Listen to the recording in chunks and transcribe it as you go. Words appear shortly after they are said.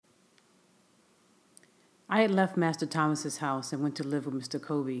I had left Master Thomas's house and went to live with Mr.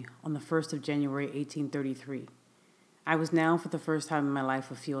 Colby on the 1st of January, 1833. I was now for the first time in my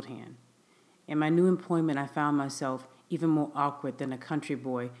life a field hand. In my new employment, I found myself even more awkward than a country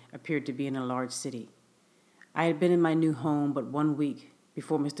boy appeared to be in a large city. I had been in my new home but 1 week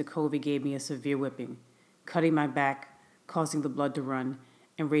before Mr. Colby gave me a severe whipping, cutting my back, causing the blood to run,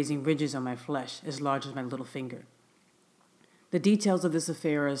 and raising ridges on my flesh as large as my little finger. The details of this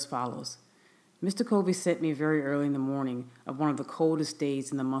affair are as follows. Mr. Colby sent me very early in the morning of one of the coldest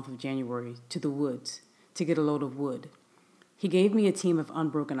days in the month of January to the woods to get a load of wood. He gave me a team of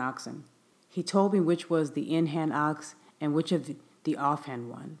unbroken oxen. He told me which was the in-hand ox and which of the off-hand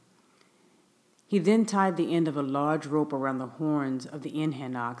one. He then tied the end of a large rope around the horns of the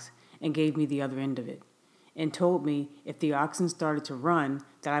in-hand ox and gave me the other end of it, and told me if the oxen started to run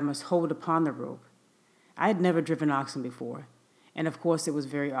that I must hold upon the rope. I had never driven oxen before, and of course it was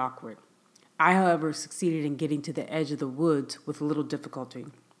very awkward. I, however, succeeded in getting to the edge of the woods with little difficulty.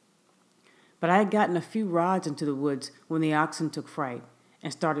 But I had gotten a few rods into the woods when the oxen took fright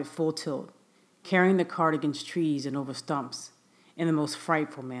and started full tilt, carrying the cart against trees and over stumps in the most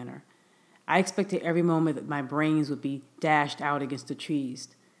frightful manner. I expected every moment that my brains would be dashed out against the trees.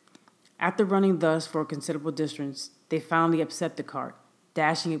 After running thus for a considerable distance, they finally upset the cart,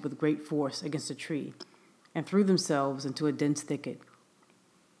 dashing it with great force against a tree, and threw themselves into a dense thicket.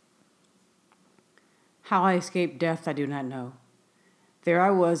 How I escaped death I do not know. There I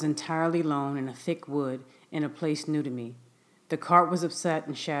was entirely alone in a thick wood in a place new to me. The cart was upset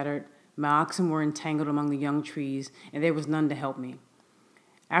and shattered, my oxen were entangled among the young trees, and there was none to help me.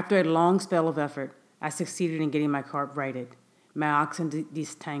 After a long spell of effort, I succeeded in getting my cart righted, my oxen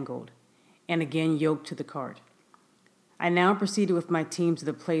disentangled, and again yoked to the cart. I now proceeded with my team to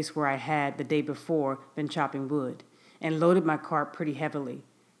the place where I had, the day before, been chopping wood, and loaded my cart pretty heavily,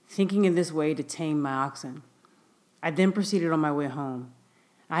 thinking in this way to tame my oxen. I then proceeded on my way home.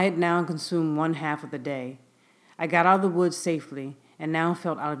 I had now consumed 1/2 of the day. I got out of the woods safely, and now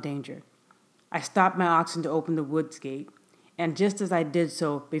felt out of danger. I stopped my oxen to open the woods gate, and just as I did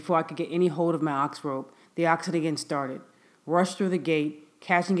so, before I could get any hold of my ox rope, the oxen again started, rushed through the gate,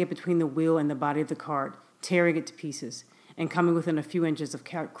 catching it between the wheel and the body of the cart, tearing it to pieces, and coming within a few inches of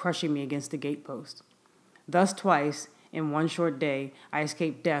crushing me against the gatepost. Thus twice, in one short day, I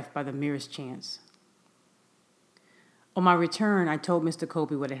escaped death by the merest chance. On my return, I told Mr.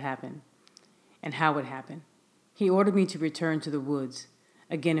 Colby what had happened and how it happened. He ordered me to return to the woods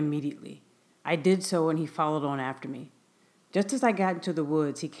again immediately. I did so, and he followed on after me. Just as I got into the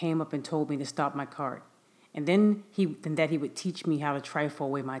woods, he came up and told me to stop my cart, and that he would teach me how to trifle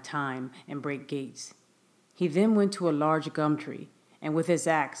away my time and break gates. He then went to a large gum tree, and with his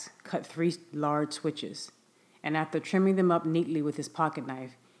axe cut 3 large switches, and after trimming them up neatly with his pocket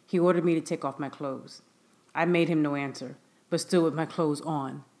knife, he ordered me to take off my clothes. I made him no answer, but stood with my clothes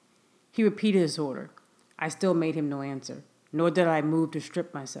on. He repeated his order. I still made him no answer, nor did I move to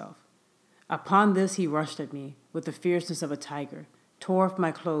strip myself. Upon this he rushed at me with the fierceness of a tiger, tore off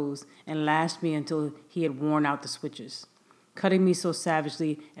my clothes, and lashed me until he had worn out the switches, cutting me so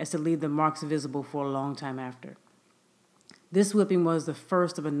savagely as to leave the marks visible for a long time after. This whipping was the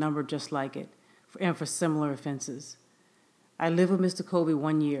first of a number just like it, and for similar offenses. I lived with Mr. Colby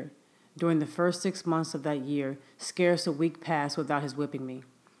 1 year. During the first 6 months of that year, scarce a week passed without his whipping me.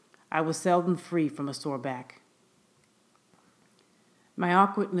 I was seldom free from a sore back. My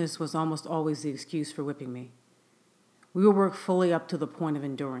awkwardness was almost always the excuse for whipping me. We would work fully up to the point of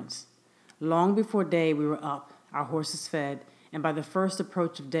endurance. Long before day we were up, our horses fed, and by the first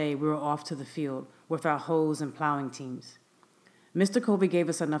approach of day we were off to the field with our hoes and plowing teams. Mr. Colby gave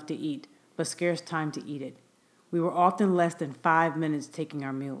us enough to eat, but scarce time to eat it. We were often less than 5 minutes taking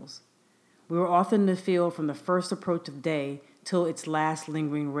our meals. We were often in the field from the first approach of day till its last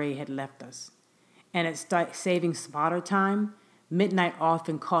lingering ray had left us. And at saving spotter time, midnight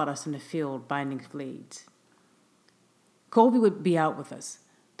often caught us in the field binding blades. Colby would be out with us.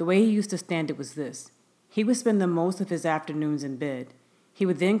 The way he used to stand it was this. He would spend the most of his afternoons in bed. He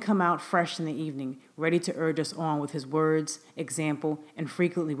would then come out fresh in the evening, ready to urge us on with his words, example, and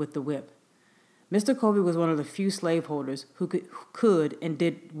frequently with the whip. Mr. Colby was one of the few slaveholders who could and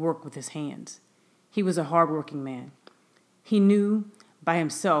did work with his hands. He was a hard-working man. He knew by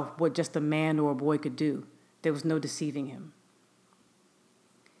himself what just a man or a boy could do. There was no deceiving him.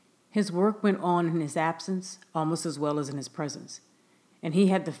 His work went on in his absence almost as well as in his presence, and he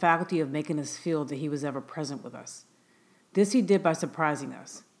had the faculty of making us feel that he was ever present with us. This he did by surprising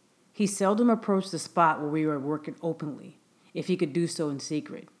us. He seldom approached the spot where we were working openly, if he could do so in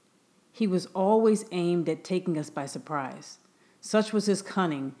secret. He was always aimed at taking us by surprise. Such was his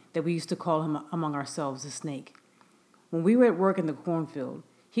cunning that we used to call him among ourselves the snake. When we were at work in the cornfield,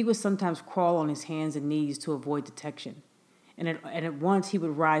 he would sometimes crawl on his hands and knees to avoid detection. And at once he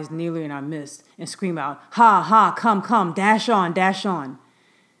would rise nearly in our midst and scream out, "Ha, ha, come, dash on, dash on."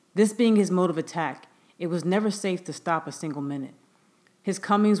 This being his mode of attack, it was never safe to stop a single minute. His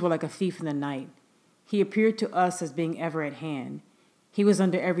comings were like a thief in the night. He appeared to us as being ever at hand. He was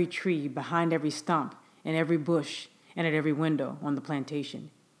under every tree, behind every stump, in every bush, and at every window on the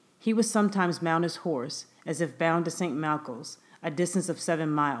plantation. He would sometimes mount his horse, as if bound to St. Malcolm's, a distance of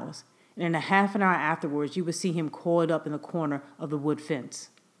 7 miles, and in a half an hour afterwards you would see him coiled up in the corner of the wood fence,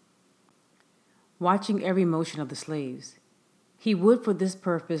 watching every motion of the slaves. He would for this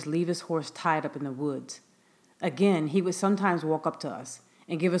purpose leave his horse tied up in the woods. Again, he would sometimes walk up to us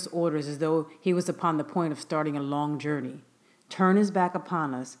and give us orders as though he was upon the point of starting a long journey, turn his back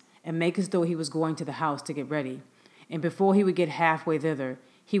upon us, and make as though he was going to the house to get ready. And before he would get halfway thither,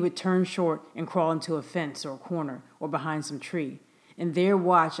 he would turn short and crawl into a fence or a corner or behind some tree, and there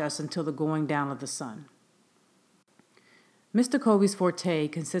watch us until the going down of the sun. Mr. Covey's forte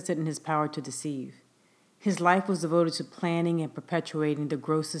consisted in his power to deceive. His life was devoted to planning and perpetuating the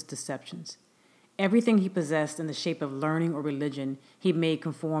grossest deceptions. Everything he possessed in the shape of learning or religion he made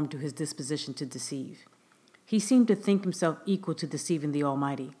conform to his disposition to deceive. He seemed to think himself equal to deceiving the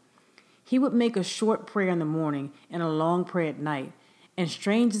Almighty. He would make a short prayer in the morning and a long prayer at night, and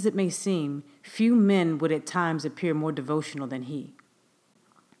strange as it may seem, few men would at times appear more devotional than he.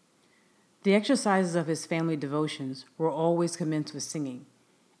 The exercises of his family devotions were always commenced with singing,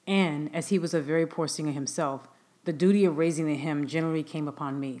 and, as he was a very poor singer himself, the duty of raising the hymn generally came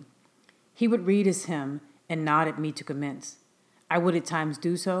upon me. He would read his hymn and nod at me to commence. I would at times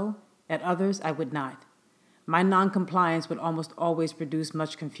do so, at others I would not. My non-compliance would almost always produce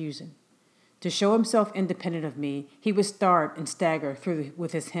much confusion. To show himself independent of me, he would start and stagger through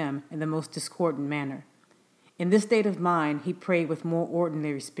with his hymn in the most discordant manner. In this state of mind, he prayed with more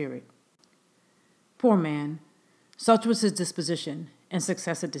ordinary spirit. Poor man, such was his disposition and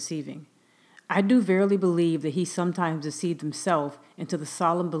success at deceiving. I do verily believe that he sometimes deceived himself into the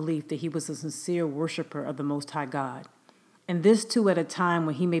solemn belief that he was a sincere worshiper of the Most High God, and this too at a time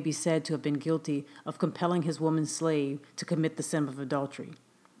when he may be said to have been guilty of compelling his woman slave to commit the sin of adultery.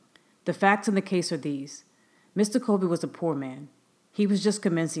 The facts in the case are these. Mr. Covey was a poor man. He was just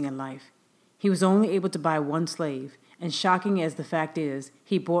commencing in life. He was only able to buy one slave, and shocking as the fact is,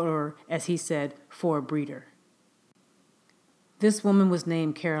 he bought her, as he said, for a breeder. This woman was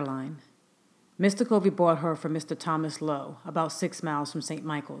named Caroline. Mr. Covey bought her from Mr. Thomas Lowe, about 6 miles from St.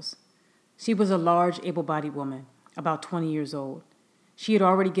 Michael's. She was a large, able-bodied woman, about 20 years old. She had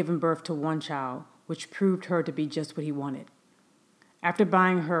already given birth to one child, which proved her to be just what he wanted. After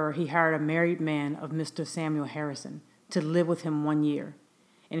buying her, he hired a married man of Mr. Samuel Harrison to live with him 1 year,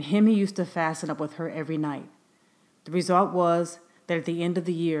 and him he used to fasten up with her every night. The result was that at the end of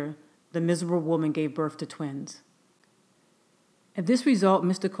the year, the miserable woman gave birth to twins. At this result,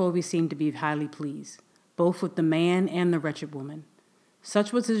 Mr. Covey seemed to be highly pleased, both with the man and the wretched woman.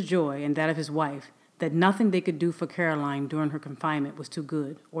 Such was his joy and that of his wife that nothing they could do for Caroline during her confinement was too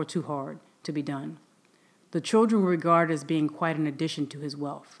good or too hard to be done. The children were regarded as being quite an addition to his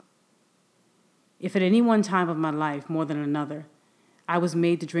wealth. If at any one time of my life, more than another, I was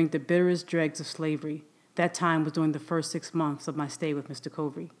made to drink the bitterest dregs of slavery, that time was during the first 6 months of my stay with Mr.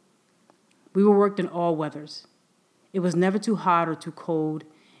 Covey. We were worked in all weathers. It was never too hot or too cold.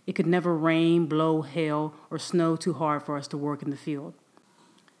 It could never rain, blow, hail, or snow too hard for us to work in the field.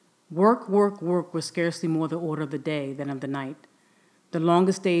 Work was scarcely more the order of the day than of the night. The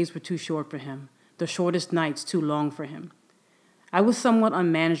longest days were too short for him, the shortest nights too long for him. I was somewhat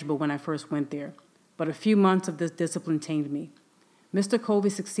unmanageable when I first went there, but a few months of this discipline tamed me. Mr. Covey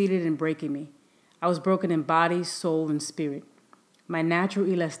succeeded in breaking me. I was broken in body, soul, and spirit. My natural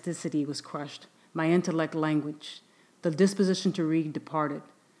elasticity was crushed, my intellect languished, the disposition to read departed.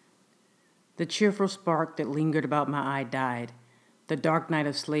 The cheerful spark that lingered about my eye died. The dark night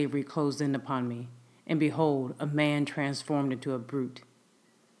of slavery closed in upon me, and behold, a man transformed into a brute.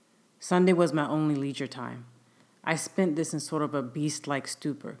 Sunday was my only leisure time. I spent this in sort of a beast-like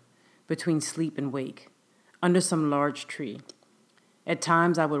stupor, between sleep and wake, under some large tree. At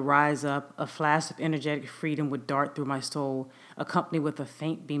times I would rise up, a flash of energetic freedom would dart through my soul, accompanied with a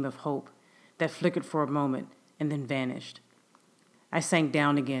faint beam of hope that flickered for a moment and then vanished. I sank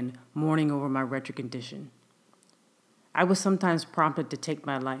down again, mourning over my wretched condition. I was sometimes prompted to take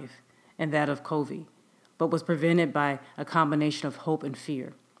my life, and that of Covey, but was prevented by a combination of hope and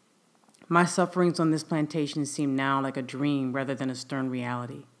fear. My sufferings on this plantation seemed now like a dream rather than a stern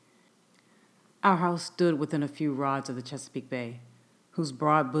reality. Our house stood within a few rods of the Chesapeake Bay, whose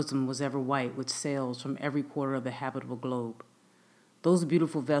broad bosom was ever white with sails from every quarter of the habitable globe. Those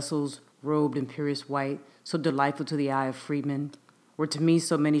beautiful vessels, robed in purest white, so delightful to the eye of freedmen, were to me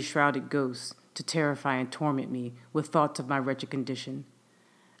so many shrouded ghosts to terrify and torment me with thoughts of my wretched condition.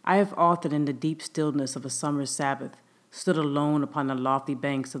 I have often, in the deep stillness of a summer's Sabbath, stood alone upon the lofty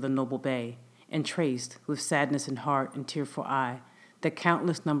banks of the noble bay, and traced, with sadness in heart and tearful eye, the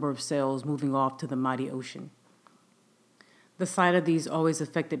countless number of sails moving off to the mighty ocean. The sight of these always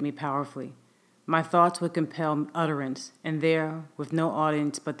affected me powerfully. My thoughts would compel utterance, and there, with no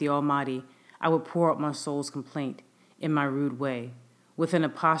audience but the Almighty, I would pour out my soul's complaint, in my rude way, with an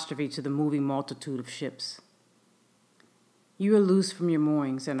apostrophe to the moving multitude of ships. You are loose from your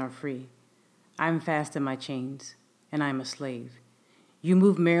moorings and are free. I am fast in my chains, and I am a slave. You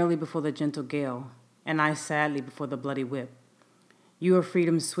move merrily before the gentle gale, and I sadly before the bloody whip. You are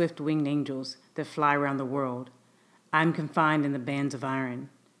freedom's swift-winged angels that fly round the world. I am confined in the bands of iron.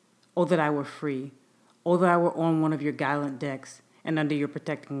 Oh, that I were free. Oh, that I were on one of your gallant decks and under your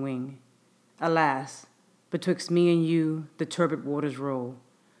protecting wing. Alas, betwixt me and you the turbid waters roll.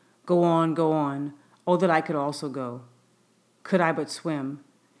 Go on, go on. Oh, that I could also go. Could I but swim,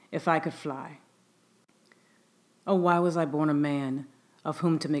 if I could fly. Oh, why was I born a man, of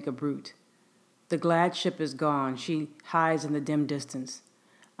whom to make a brute? The glad ship is gone, she hides in the dim distance.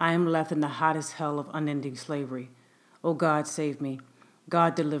 I am left in the hottest hell of unending slavery. O God, save me.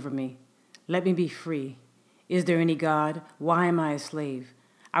 God, deliver me. Let me be free. Is there any God? Why am I a slave?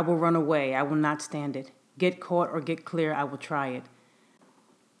 I will run away. I will not stand it. Get caught or get clear, I will try it.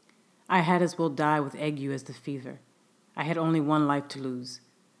 I had as well die with ague as the fever. I had only one life to lose.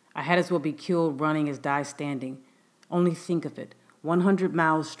 I had as well be killed running as die standing. Only think of it. 100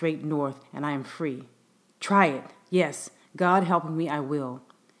 miles straight north, and I am free. Try it. Yes, God helping me, I will.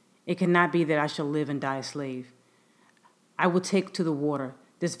 It cannot be that I shall live and die a slave. I will take to the water.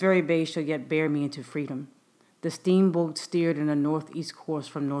 This very bay shall yet bear me into freedom. The steamboat steered in a northeast course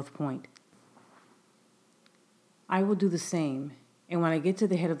from North Point. I will do the same, and when I get to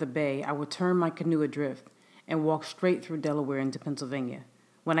the head of the bay, I will turn my canoe adrift and walk straight through Delaware into Pennsylvania.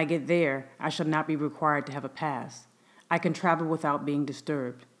 When I get there, I shall not be required to have a pass. I can travel without being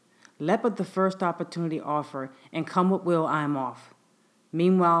disturbed. Let but the first opportunity offer, and come what will, I am off.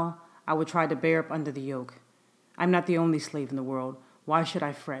 Meanwhile, I will try to bear up under the yoke. I'm not the only slave in the world. Why should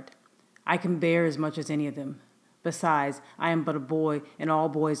I fret? I can bear as much as any of them. Besides, I am but a boy, and all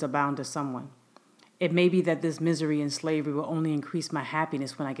boys are bound to someone. It may be that this misery and slavery will only increase my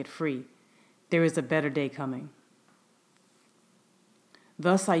happiness when I get free. There is a better day coming.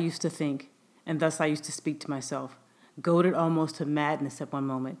 Thus I used to think, and thus I used to speak to myself, goaded almost to madness at one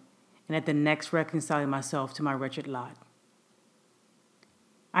moment, and at the next reconciling myself to my wretched lot.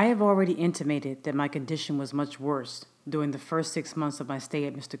 I have already intimated that my condition was much worse during the first 6 months of my stay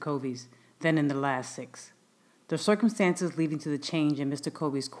at Mr. Covey's than in the last 6. The circumstances leading to the change in Mr.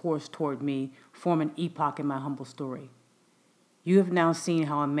 Covey's course toward me form an epoch in my humble story. You have now seen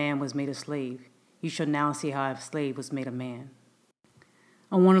how a man was made a slave. You shall now see how a slave was made a man.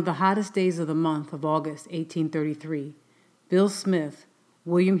 On one of the hottest days of the month of August, 1833, Bill Smith,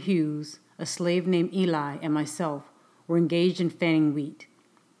 William Hughes, a slave named Eli, and myself were engaged in fanning wheat.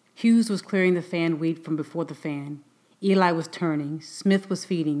 Hughes was clearing the fanned wheat from before the fan. Eli was turning, Smith was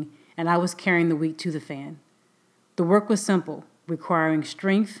feeding, and I was carrying the wheat to the fan. The work was simple, requiring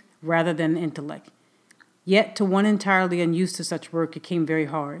strength rather than intellect. Yet to one entirely unused to such work, it came very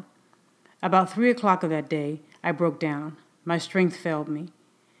hard. About 3 o'clock of that day, I broke down. My strength failed me.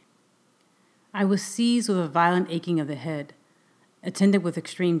 I was seized with a violent aching of the head, attended with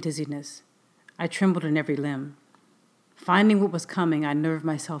extreme dizziness. I trembled in every limb. Finding what was coming, I nerved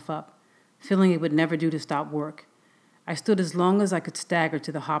myself up, feeling it would never do to stop work. I stood as long as I could stagger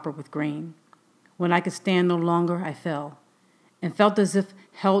to the hopper with grain. When I could stand no longer, I fell, and felt as if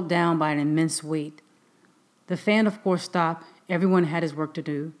held down by an immense weight. The fan, of course, stopped. Everyone had his work to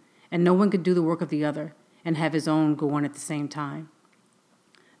do, and no one could do the work of the other and have his own go on at the same time.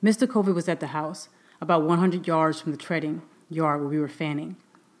 Mr. Covey was at the house, about 100 yards from the treading yard where we were fanning.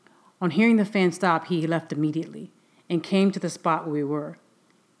 On hearing the fan stop, he left immediately and came to the spot where we were.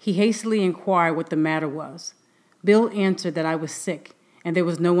 He hastily inquired what the matter was. Bill answered that I was sick and there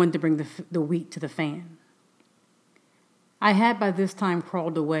was no one to bring the wheat to the fan. I had by this time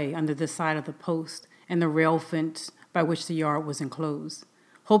crawled away under the side of the post and the rail fence by which the yard was enclosed,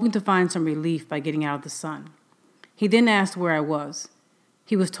 hoping to find some relief by getting out of the sun. He then asked where I was.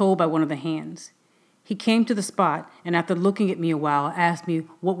 He was told by one of the hands. He came to the spot, and after looking at me a while, asked me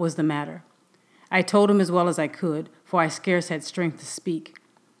what was the matter. I told him as well as I could, for I scarce had strength to speak.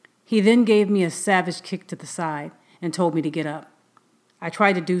 He then gave me a savage kick to the side and told me to get up. I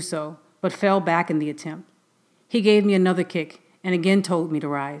tried to do so, but fell back in the attempt. He gave me another kick and again told me to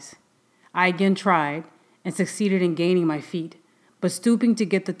rise. I again tried and succeeded in gaining my feet, but stooping to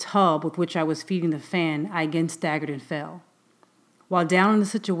get the tub with which I was feeding the fan, I again staggered and fell. While down in the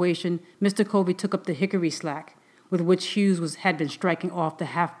situation, Mr. Covey took up the hickory slack with which Hughes had been striking off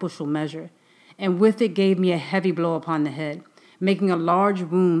the half-bushel measure, and with it gave me a heavy blow upon the head, making a large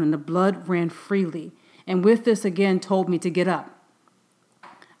wound, and the blood ran freely, and with this again told me to get up.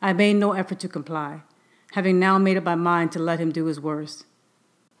 I made no effort to comply, having now made up my mind to let him do his worst.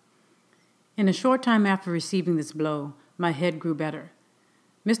 In a short time after receiving this blow, my head grew better.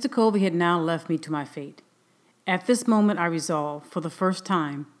 Mr. Covey had now left me to my fate. At this moment I resolved, for the first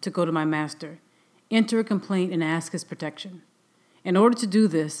time, to go to my master, enter a complaint, and ask his protection. In order to do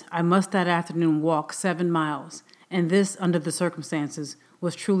this, I must that afternoon walk 7 miles, and this, under the circumstances,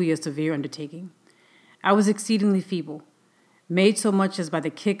 was truly a severe undertaking. I was exceedingly feeble, made so much as by the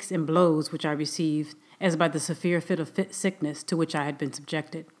kicks and blows which I received, as by the severe fit of sickness to which I had been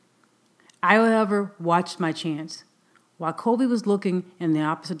subjected. I, however, watched my chance, while Covey was looking in the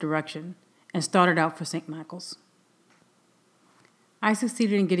opposite direction, and started out for St. Michael's. I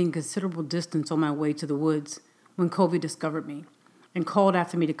succeeded in getting considerable distance on my way to the woods when Covey discovered me, and called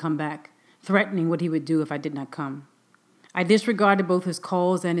after me to come back, threatening what he would do if I did not come. I disregarded both his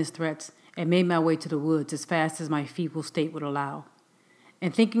calls and his threats, and made my way to the woods as fast as my feeble state would allow.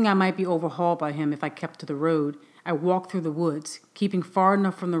 And thinking I might be overhauled by him if I kept to the road, I walked through the woods, keeping far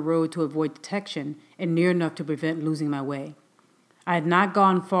enough from the road to avoid detection and near enough to prevent losing my way. I had not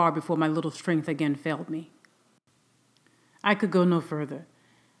gone far before my little strength again failed me. I could go no further.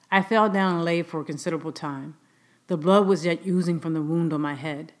 I fell down and lay for a considerable time. The blood was yet oozing from the wound on my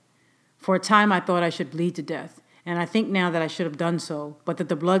head. For a time I thought I should bleed to death, and I think now that I should have done so, but that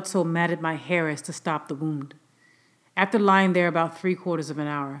the blood so matted my hair as to stop the wound. After lying there about 3/4 of an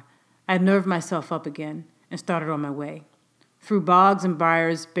hour, I nerved myself up again and started on my way. Through bogs and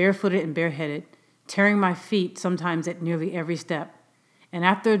briars, barefooted and bareheaded, tearing my feet sometimes at nearly every step, and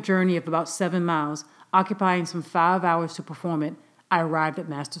after a journey of about 7 miles, occupying some 5 hours to perform it, I arrived at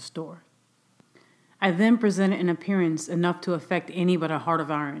Master's store. I then presented an appearance enough to affect any but a heart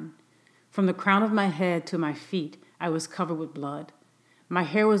of iron. From the crown of my head to my feet, I was covered with blood. My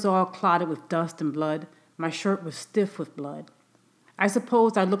hair was all clotted with dust and blood. My shirt was stiff with blood. I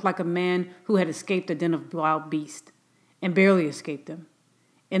supposed I looked like a man who had escaped a den of wild beasts, and barely escaped them.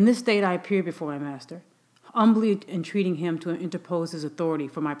 In this state I appeared before my master, humbly entreating him to interpose his authority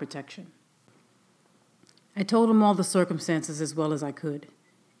for my protection. I told him all the circumstances as well as I could,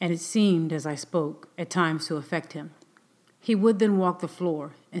 and it seemed, as I spoke, at times to affect him. He would then walk the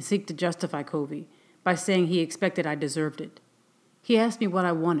floor and seek to justify Covey by saying he expected I deserved it. He asked me what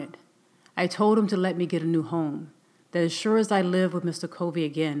I wanted. I told him to let me get a new home, that as sure as I lived with Mr. Covey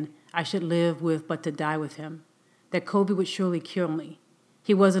again, I should live with but to die with him, that Covey would surely kill me.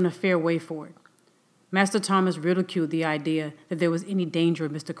 He was in a fair way for it. Master Thomas ridiculed the idea that there was any danger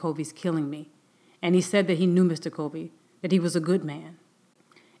of Mr. Covey's killing me, and he said that he knew Mr. Covey, that he was a good man,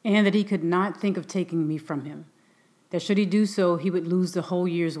 and that he could not think of taking me from him, that should he do so, he would lose the whole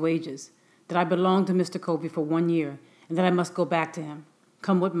year's wages, that I belonged to Mr. Covey for 1 year, and that I must go back to him,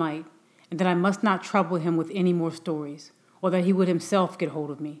 come what might, and that I must not trouble him with any more stories, or that he would himself get hold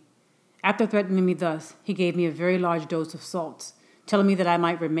of me. After threatening me thus, he gave me a very large dose of salts, telling me that I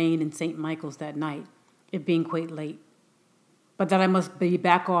might remain in St. Michael's that night, it being quite late, but that I must be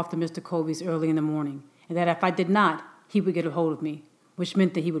back off to Mr. Covey's early in the morning, and that if I did not, he would get a hold of me, which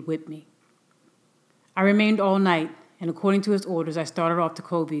meant that he would whip me. I remained all night, and according to his orders, I started off to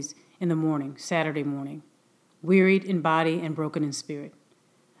Covey's in the morning, Saturday morning, wearied in body and broken in spirit.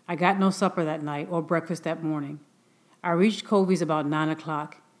 I got no supper that night or breakfast that morning. I reached Covey's about 9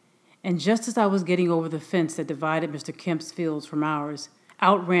 o'clock, and just as I was getting over the fence that divided Mr. Kemp's fields from ours,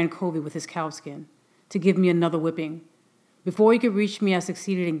 out ran Covey with his cowskin to give me another whipping. Before he could reach me, I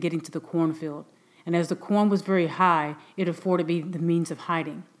succeeded in getting to the cornfield, and as the corn was very high, it afforded me the means of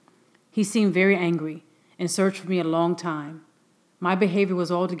hiding. He seemed very angry and searched for me a long time. My behavior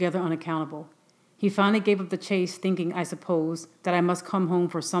was altogether unaccountable. He finally gave up the chase, thinking, I suppose, that I must come home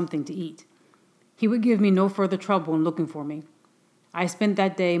for something to eat. He would give me no further trouble in looking for me. I spent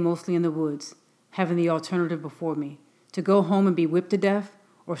that day mostly in the woods, having the alternative before me, to go home and be whipped to death,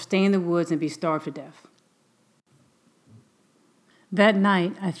 or stay in the woods and be starved to death. That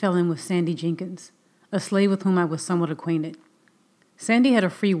night, I fell in with Sandy Jenkins, a slave with whom I was somewhat acquainted. Sandy had a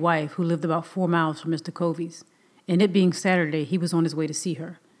free wife who lived about 4 miles from Mr. Covey's, and it being Saturday, he was on his way to see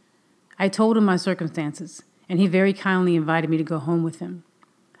her. I told him my circumstances, and he very kindly invited me to go home with him.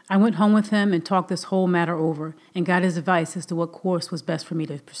 I went home with him and talked this whole matter over and got his advice as to what course was best for me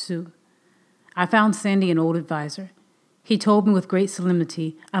to pursue. I found Sandy an old advisor. He told me with great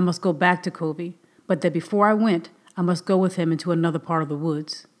solemnity I must go back to Covey, but that before I went, I must go with him into another part of the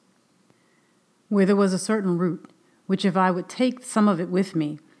woods, where there was a certain root, which if I would take some of it with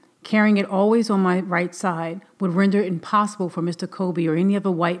me, carrying it always on my right side, would render it impossible for Mr. Covey or any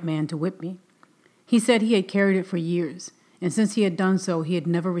other white man to whip me. He said he had carried it for years, and since he had done so, he had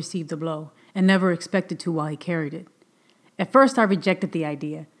never received a blow, and never expected to while he carried it. At first I rejected the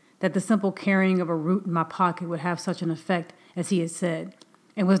idea that the simple carrying of a root in my pocket would have such an effect as he had said,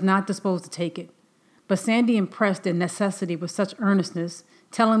 and was not disposed to take it. But Sandy impressed the necessity with such earnestness,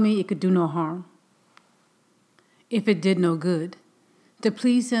 telling me it could do no harm, if it did no good. To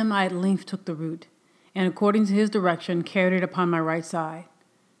please him, I at length took the root, and according to his direction, carried it upon my right side.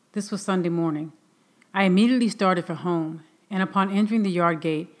 This was Sunday morning. I immediately started for home, and upon entering the yard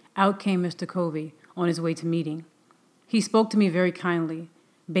gate, out came Mr. Covey on his way to meeting. He spoke to me very kindly,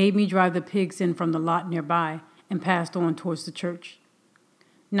 bade me drive the pigs in from the lot nearby, and passed on towards the church.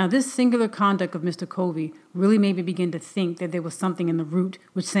 Now this singular conduct of Mr. Covey really made me begin to think that there was something in the root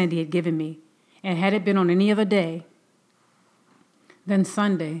which Sandy had given me, and had it been on any other day than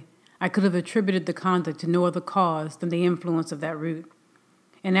Sunday, I could have attributed the conduct to no other cause than the influence of that root.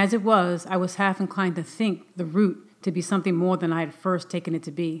 And as it was, I was half inclined to think the root to be something more than I had first taken it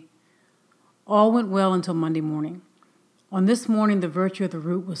to be. All went well until Monday morning. On this morning, the virtue of the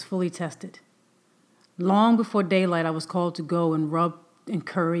root was fully tested. Long before daylight, I was called to go and rub and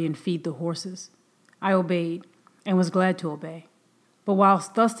curry and feed the horses. I obeyed, and was glad to obey. But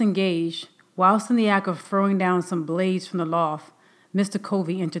whilst thus engaged, whilst in the act of throwing down some blades from the loft, Mr.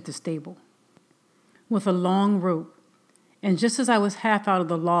 Covey entered the stable with a long rope, and just as I was half out of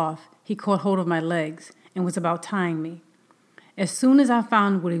the loft, he caught hold of my legs and was about tying me. As soon as I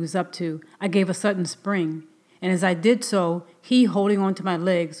found what he was up to, I gave a sudden spring, and as I did so, he, holding on to my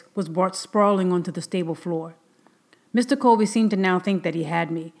legs, was brought sprawling onto the stable floor. Mr. Covey seemed to now think that he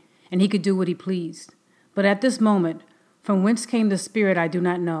had me, and he could do what he pleased. But at this moment, from whence came the spirit I do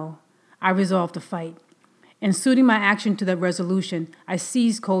not know, I resolved to fight. And suiting my action to that resolution, I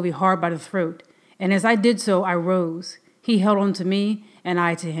seized Covey hard by the throat, and as I did so, I rose. He held on to me, and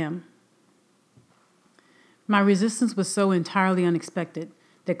I to him. My resistance was so entirely unexpected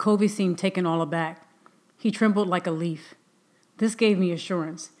that Covey seemed taken all aback. He trembled like a leaf. This gave me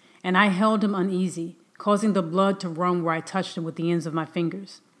assurance, and I held him uneasy, causing the blood to run where I touched him with the ends of my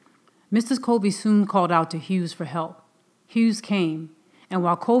fingers. Mrs. Covey soon called out to Hughes for help. Hughes came, and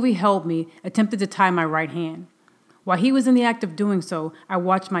while Covey held me, attempted to tie my right hand. While he was in the act of doing so, I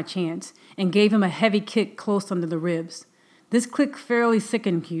watched my chance and gave him a heavy kick close under the ribs. This kick fairly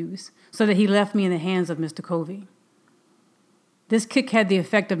sickened Hughes, so that he left me in the hands of Mr. Covey. This kick had the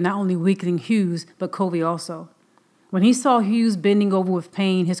effect of not only weakening Hughes, but Covey also. When he saw Hughes bending over with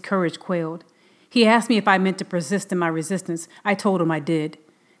pain, his courage quailed. He asked me if I meant to persist in my resistance. I told him I did,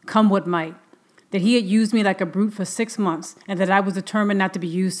 come what might, that he had used me like a brute for 6 months, and that I was determined not to be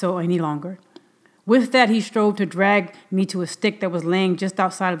used so any longer. With that, he strove to drag me to a stick that was laying just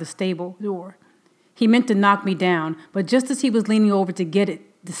outside of the stable door. He meant to knock me down, but just as he was leaning over to get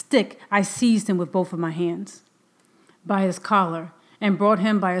the stick, I seized him with both of my hands by his collar and brought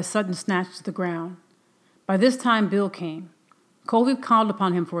him by a sudden snatch to the ground. By this time, Bill came. Covey called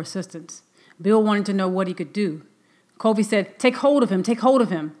upon him for assistance. Bill wanted to know what he could do. Covey said, "Take hold of him, take hold of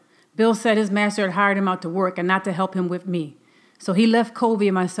him." Bill said his master had hired him out to work and not to help him with me. So he left Covey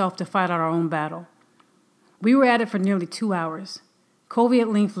and myself to fight out our own battle. We were at it for nearly 2 hours. Covey at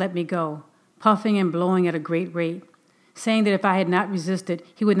length let me go, puffing and blowing at a great rate, saying that if I had not resisted,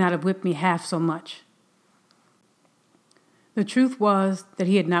 he would not have whipped me half so much. The truth was that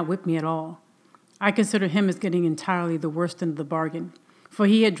he had not whipped me at all. I considered him as getting entirely the worst end of the bargain, for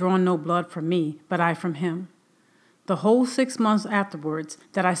he had drawn no blood from me, but I from him. The whole 6 months afterwards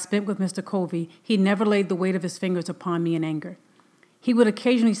that I spent with Mr. Covey, he never laid the weight of his fingers upon me in anger. He would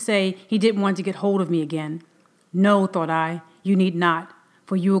occasionally say he didn't want to get hold of me again. No, thought I, you need not,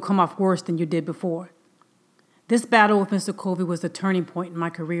 for you will come off worse than you did before. This battle with Mr. Covey was the turning point in my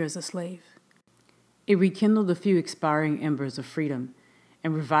career as a slave. It rekindled a few expiring embers of freedom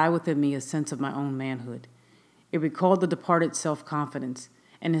and revived within me a sense of my own manhood. It recalled the departed self-confidence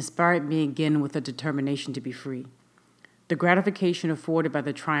and inspired me again with a determination to be free. The gratification afforded by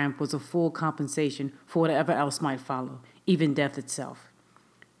the triumph was a full compensation for whatever else might follow, even death itself.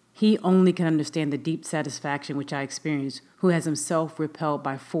 He only can understand the deep satisfaction which I experienced who has himself repelled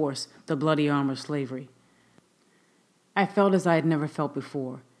by force the bloody arm of slavery. I felt as I had never felt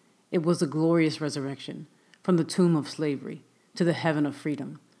before. It was a glorious resurrection, from the tomb of slavery to the heaven of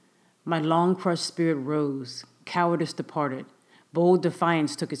freedom. My long-crushed spirit rose, cowardice departed, bold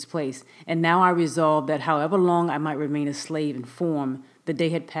defiance took its place, and now I resolved that however long I might remain a slave in form, the day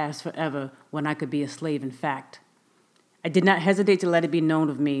had passed forever when I could be a slave in fact. I did not hesitate to let it be known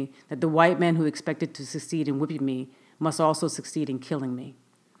of me that the white man who expected to succeed in whipping me must also succeed in killing me.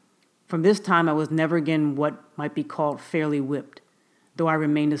 From this time, I was never again what might be called fairly whipped, though I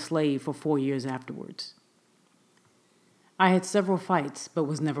remained a slave for 4 years afterwards. I had several fights, but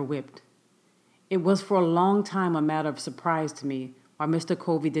was never whipped. It was for a long time a matter of surprise to me why Mr.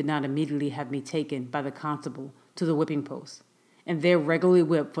 Covey did not immediately have me taken by the constable to the whipping post, and there regularly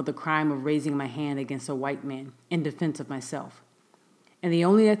whipped for the crime of raising my hand against a white man in defense of myself. And the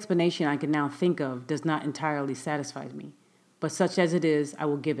only explanation I can now think of does not entirely satisfy me, but such as it is, I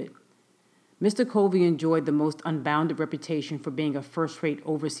will give it. Mr. Covey enjoyed the most unbounded reputation for being a first-rate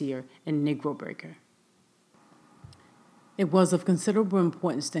overseer and Negro breaker. It was of considerable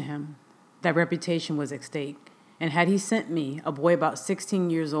importance to him. That reputation was at stake, and had he sent me, a boy about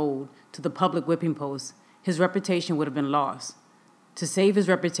 16 years old, to the public whipping post, his reputation would have been lost. To save his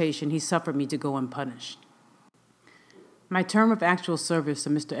reputation, he suffered me to go unpunished. My term of actual service to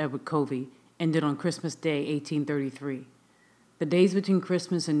Mr. Edward Covey ended on Christmas Day, 1833. The days between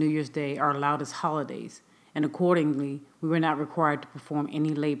Christmas and New Year's Day are allowed as holidays, and accordingly, we were not required to perform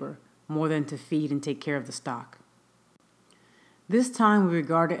any labor more than to feed and take care of the stock. This time we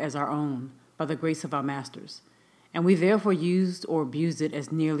regarded as our own by the grace of our masters, and we therefore used or abused it as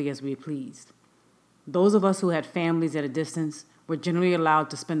nearly as we pleased. Those of us who had families at a distance were generally allowed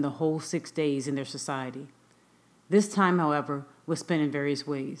to spend the whole 6 days in their society. This time, however, was spent in various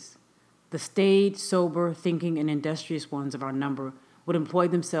ways. The staid, sober, thinking, and industrious ones of our number would employ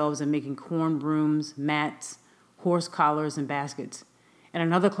themselves in making corn brooms, mats, horse collars, and baskets, and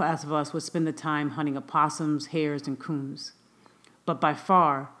another class of us would spend the time hunting opossums, hares, and coons. But by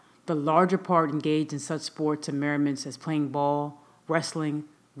far, the larger part engaged in such sports and merriments as playing ball, wrestling,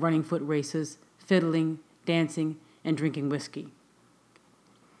 running foot races, fiddling, dancing, and drinking whiskey.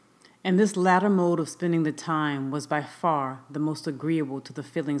 And this latter mode of spending the time was by far the most agreeable to the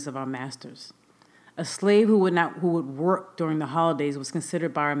feelings of our masters. A slave who would work during the holidays was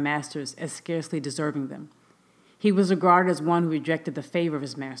considered by our masters as scarcely deserving them. He was regarded as one who rejected the favor of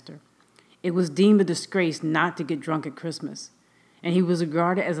his master. It was deemed a disgrace not to get drunk at Christmas, and he was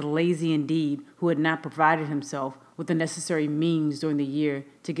regarded as lazy indeed who had not provided himself with the necessary means during the year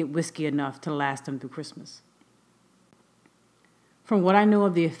to get whiskey enough to last him through Christmas. From what I know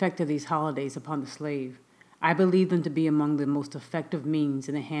of the effect of these holidays upon the slave, I believe them to be among the most effective means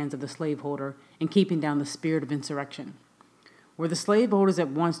in the hands of the slaveholder in keeping down the spirit of insurrection. Were the slaveholders at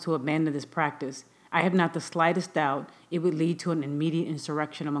once to abandon this practice, I have not the slightest doubt it would lead to an immediate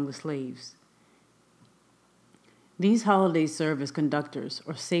insurrection among the slaves. These holidays serve as conductors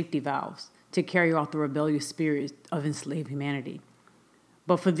or safety valves to carry off the rebellious spirit of enslaved humanity.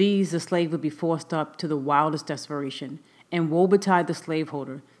 But for these, the slave would be forced up to the wildest desperation, and woe betide the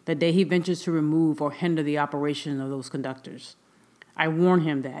slaveholder the day he ventures to remove or hinder the operation of those conductors. I warn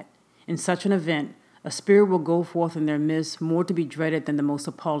him that, in such an event, a spirit will go forth in their midst more to be dreaded than the most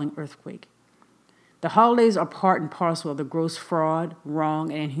appalling earthquake. The holidays are part and parcel of the gross fraud,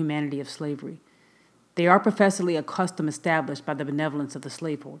 wrong, and inhumanity of slavery. They are professedly a custom established by the benevolence of the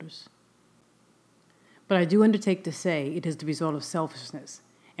slaveholders. But I do undertake to say it is the result of selfishness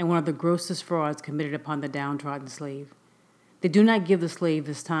and one of the grossest frauds committed upon the downtrodden slave. They do not give the slave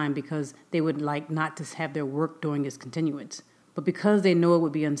his time because they would like not to have their work during its continuance, but because they know it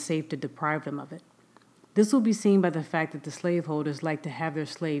would be unsafe to deprive them of it. This will be seen by the fact that the slaveholders like to have their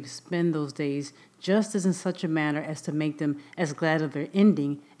slaves spend those days just as in such a manner as to make them as glad of their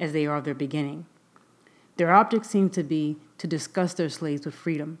ending as they are of their beginning. Their object seems to be to disgust their slaves with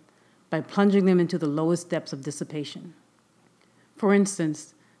freedom by plunging them into the lowest depths of dissipation. For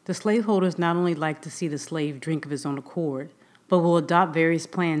instance, the slaveholders not only like to see the slave drink of his own accord, but will adopt various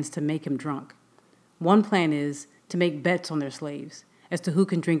plans to make him drunk. One plan is to make bets on their slaves as to who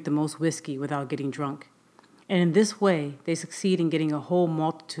can drink the most whiskey without getting drunk. And in this way, they succeed in getting a whole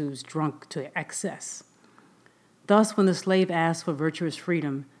multitude drunk to excess. Thus, when the slave asks for virtuous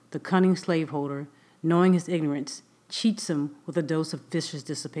freedom, the cunning slaveholder, knowing his ignorance, cheats him with a dose of vicious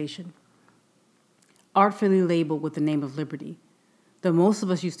dissipation. Artfully labeled with the name of liberty, though most of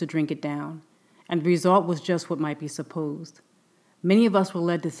us used to drink it down, and the result was just what might be supposed. Many of us were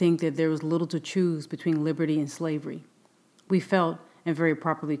led to think that there was little to choose between liberty and slavery. We felt, and very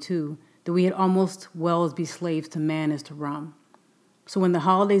properly too, that we had almost well as be slaves to man as to rum. So when the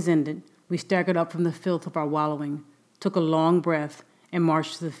holidays ended, we staggered up from the filth of our wallowing, took a long breath, and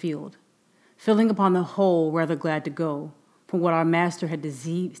marched to the field, feeling upon the whole rather glad to go, from what our master had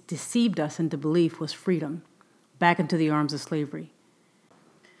deceived us into belief was freedom, back into the arms of slavery.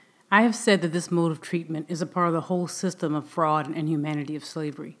 I have said that this mode of treatment is a part of the whole system of fraud and inhumanity of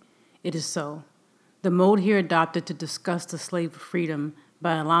slavery. It is so. The mode here adopted to discuss the slave freedom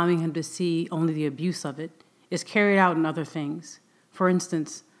by allowing him to see only the abuse of it is carried out in other things. For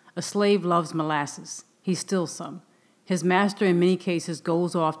instance, a slave loves molasses. He steals some. His master in many cases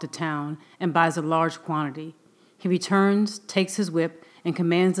goes off to town and buys a large quantity. He returns, takes his whip, and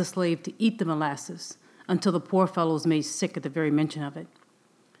commands the slave to eat the molasses until the poor fellow is made sick at the very mention of it.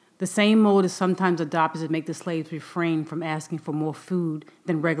 The same mode is sometimes adopted to make the slaves refrain from asking for more food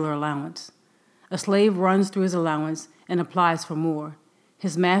than regular allowance. A slave runs through his allowance and applies for more.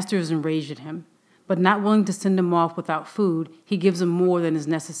 His master is enraged at him, but not willing to send him off without food, he gives him more than is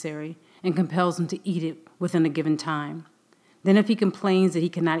necessary and compels him to eat it within a given time. Then if he complains that he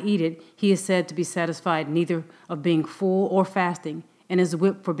cannot eat it, he is said to be satisfied neither of being full or fasting and is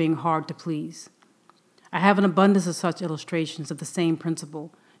whipped for being hard to please. I have an abundance of such illustrations of the same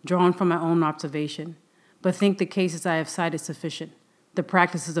principle, drawn from my own observation, but think the cases I have cited sufficient. The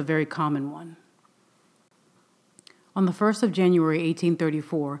practice is a very common one. On the 1st of January,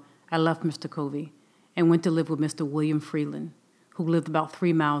 1834, I left Mr. Covey and went to live with Mr. William Freeland, who lived about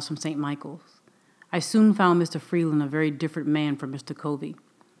 3 miles from St. Michael's. I soon found Mr. Freeland a very different man from Mr. Covey.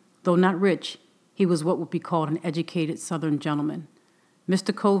 Though not rich, he was what would be called an educated Southern gentleman.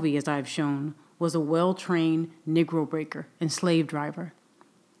 Mr. Covey, as I have shown, was a well-trained Negro breaker and slave driver.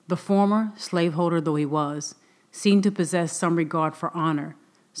 The former, slaveholder though he was, seemed to possess some regard for honor,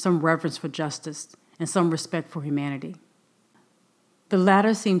 some reverence for justice, and some respect for humanity. The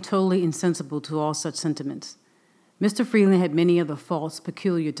latter seemed totally insensible to all such sentiments. Mr. Freeland had many of the faults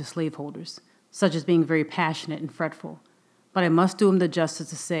peculiar to slaveholders, such as being very passionate and fretful, but I must do him the justice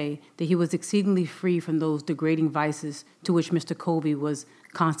to say that he was exceedingly free from those degrading vices to which Mr. Covey was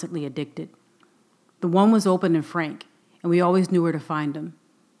constantly addicted. The one was open and frank, and we always knew where to find him.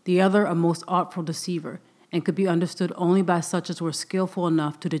 The other a most artful deceiver, and could be understood only by such as were skillful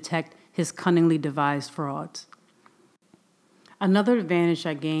enough to detect his cunningly devised frauds. Another advantage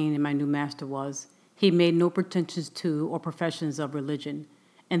I gained in my new master was he made no pretensions to or professions of religion,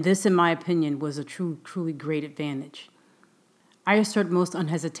 and this, in my opinion, was a truly great advantage. I assert most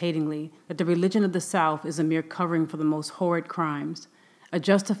unhesitatingly that the religion of the South is a mere covering for the most horrid crimes, a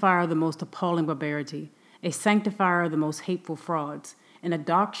justifier of the most appalling barbarity, a sanctifier of the most hateful frauds, and a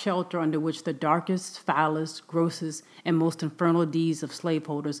dark shelter under which the darkest, foulest, grossest, and most infernal deeds of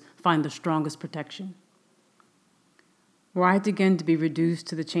slaveholders find the strongest protection. Were I again to be reduced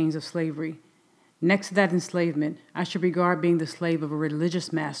to the chains of slavery, next to that enslavement, I should regard being the slave of a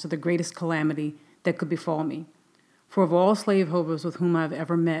religious master the greatest calamity that could befall me. For of all slaveholders with whom I have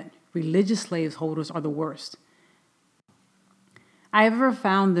ever met, religious slaveholders are the worst. I have ever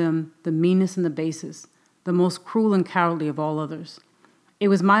found them the meanest and the basest, the most cruel and cowardly of all others. It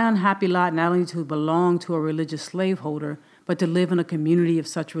was my unhappy lot not only to belong to a religious slaveholder, but to live in a community of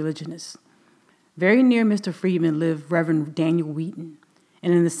such religionists. Very near Mr. Freeman lived Reverend Daniel Wheaton,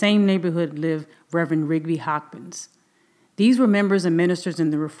 and in the same neighborhood lived Reverend Rigby Hopkins. These were members and ministers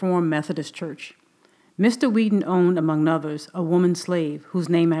in the Reformed Methodist Church. Mr. Wheaton owned, among others, a woman slave whose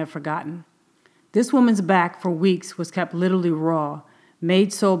name I have forgotten. This woman's back for weeks was kept literally raw,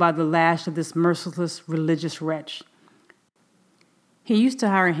 made so by the lash of this merciless religious wretch. He used to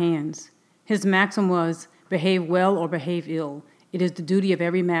hire hands. His maxim was, behave well or behave ill. It is the duty of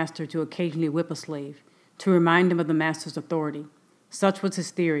every master to occasionally whip a slave, to remind him of the master's authority. Such was his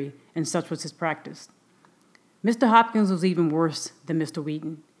theory, and such was his practice. Mr. Hopkins was even worse than Mr.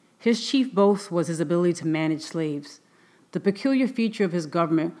 Wheaton. His chief boast was his ability to manage slaves. The peculiar feature of his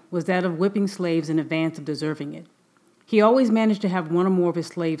government was that of whipping slaves in advance of deserving it. He always managed to have one or more of his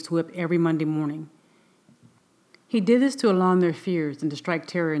slaves whipped every Monday morning. He did this to alarm their fears and to strike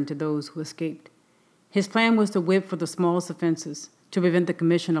terror into those who escaped. His plan was to whip for the smallest offenses, to prevent the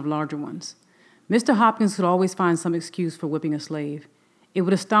commission of larger ones. Mr. Hopkins could always find some excuse for whipping a slave. It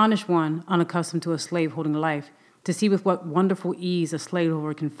would astonish one, unaccustomed to a slaveholding life, to see with what wonderful ease a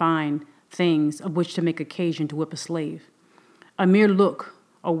slaveholder can find things of which to make occasion to whip a slave. A mere look,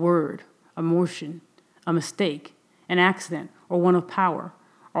 a word, a motion, a mistake, an accident, or one of power,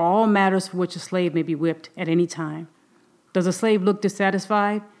 are all matters for which a slave may be whipped at any time. Does a slave look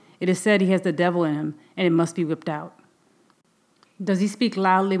dissatisfied? It is said he has the devil in him, and it must be whipped out. Does he speak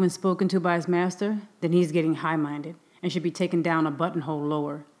loudly when spoken to by his master? Then he is getting high-minded, and should be taken down a buttonhole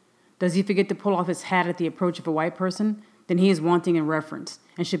lower. Does he forget to pull off his hat at the approach of a white person? Then he is wanting in reverence,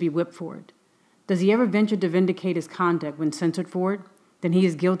 and should be whipped for it. Does he ever venture to vindicate his conduct when censured for it? Then he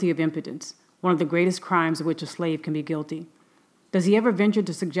is guilty of impudence, one of the greatest crimes of which a slave can be guilty. Does he ever venture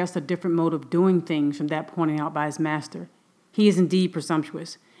to suggest a different mode of doing things from that pointed out by his master? He is indeed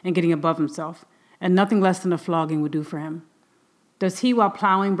presumptuous and getting above himself, and nothing less than a flogging would do for him. Does he, while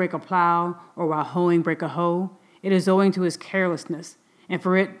plowing, break a plow, or while hoeing, break a hoe? It is owing to his carelessness, and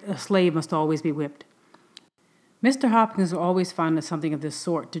for it a slave must always be whipped. Mr. Hopkins will always find something of this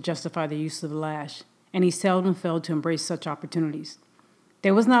sort to justify the use of the lash, and he seldom failed to embrace such opportunities.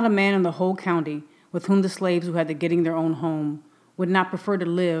 There was not a man in the whole county with whom the slaves who had the getting their own home would not prefer to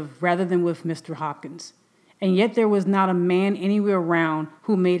live rather than with Mr. Hopkins. And yet there was not a man anywhere around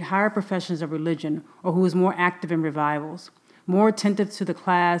who made higher professions of religion or who was more active in revivals, more attentive to the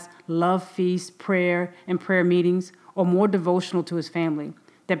class, love feasts, prayer, and prayer meetings, or more devotional to his family,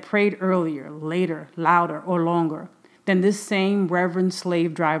 that prayed earlier, later, louder, or longer than this same reverend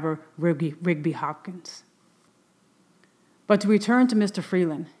slave driver, Rigby Hopkins. But to return to Mr.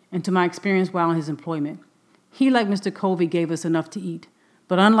 Freeland and to my experience while in his employment, he, like Mr. Covey, gave us enough to eat.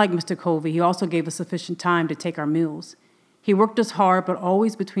 But unlike Mr. Covey, he also gave us sufficient time to take our meals. He worked us hard, but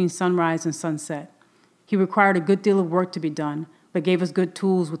always between sunrise and sunset. He required a good deal of work to be done, but gave us good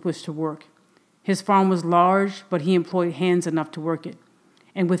tools with which to work. His farm was large, but he employed hands enough to work it,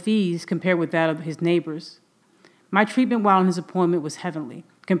 and with ease compared with that of his neighbors. My treatment while in his employment was heavenly,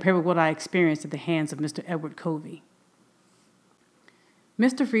 compared with what I experienced at the hands of Mr. Edward Covey.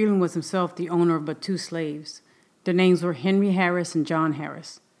 Mr. Freeland was himself the owner of but 2 slaves. Their names were Henry Harris and John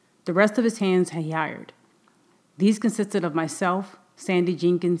Harris. The rest of his hands he hired. These consisted of myself, Sandy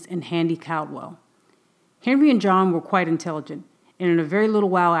Jenkins, and Handy Caldwell. Henry and John were quite intelligent, and in a very little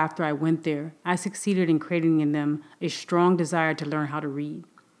while after I went there, I succeeded in creating in them a strong desire to learn how to read.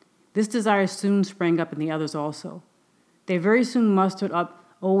 This desire soon sprang up in the others also. They very soon mustered up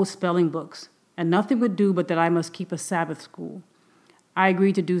old spelling books, and nothing would do but that I must keep a Sabbath school. I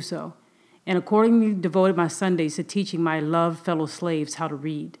agreed to do so, and accordingly devoted my Sundays to teaching my loved fellow slaves how to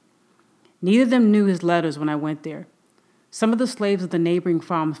read. Neither of them knew his letters when I went there. Some of the slaves of the neighboring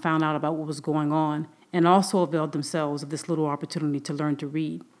farms found out about what was going on, and also availed themselves of this little opportunity to learn to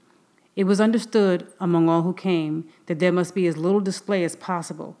read. It was understood among all who came that there must be as little display as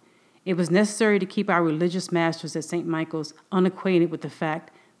possible. It was necessary to keep our religious masters at St. Michael's unacquainted with the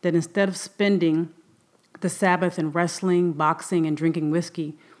fact that instead of spending the Sabbath in wrestling, boxing, and drinking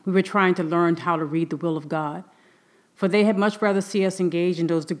whiskey, we were trying to learn how to read the will of God. For they had much rather see us engage in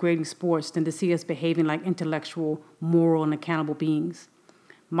those degrading sports than to see us behaving like intellectual, moral, and accountable beings.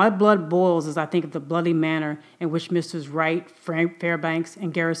 My blood boils as I think of the bloody manner in which Messrs. Wright, Fairbanks,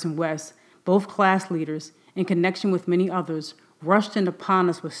 and Garrison West, both class leaders, in connection with many others, rushed in upon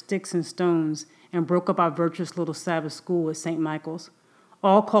us with sticks and stones and broke up our virtuous little Sabbath school at St. Michael's,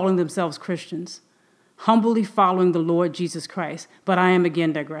 all calling themselves Christians, humbly following the Lord Jesus Christ, but I am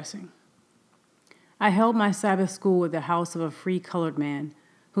again digressing. I held my Sabbath school at the house of a free colored man,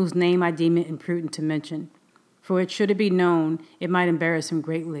 whose name I deem it imprudent to mention, for should it be known, it might embarrass him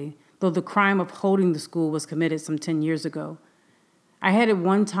greatly, though the crime of holding the school was committed some 10 years ago. I had at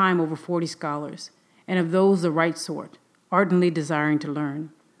one time over 40 scholars, and of those the right sort, ardently desiring to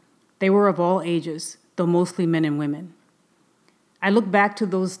learn. They were of all ages, though mostly men and women. I look back to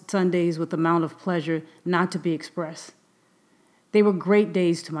those Sundays with an amount of pleasure not to be expressed. They were great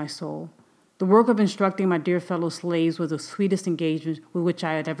days to my soul. The work of instructing my dear fellow slaves was the sweetest engagement with which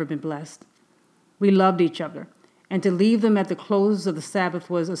I had ever been blessed. We loved each other, and to leave them at the close of the Sabbath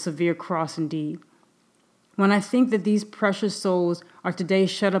was a severe cross indeed. When I think that these precious souls are today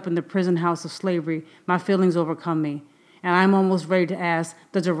shut up in the prison house of slavery, my feelings overcome me, and I am almost ready to ask,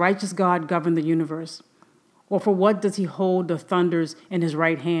 does a righteous God govern the universe? Or for what does he hold the thunders in his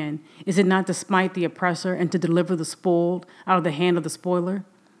right hand? Is it not to smite the oppressor and to deliver the spoiled out of the hand of the spoiler?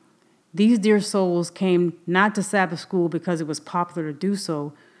 These dear souls came not to Sabbath school because it was popular to do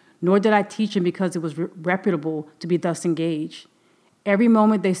so, nor did I teach them because it was reputable to be thus engaged. Every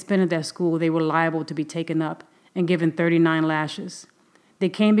moment they spent at that school, they were liable to be taken up and given 39 lashes. They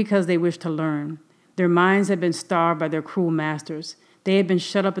came because they wished to learn. Their minds had been starved by their cruel masters. They had been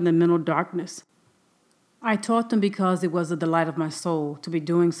shut up in the mental darkness. I taught them because it was the delight of my soul to be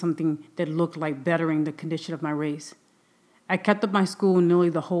doing something that looked like bettering the condition of my race. I kept up my school nearly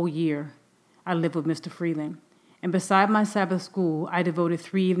the whole year. I lived with Mr. Freeland, and beside my Sabbath school, I devoted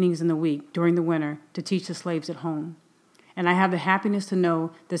 3 evenings in the week during the winter to teach the slaves at home. And I have the happiness to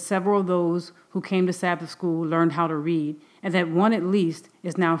know that several of those who came to Sabbath school learned how to read, and that one at least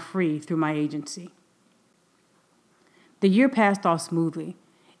is now free through my agency. The year passed off smoothly.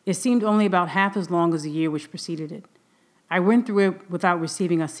 It seemed only about half as long as the year which preceded it. I went through it without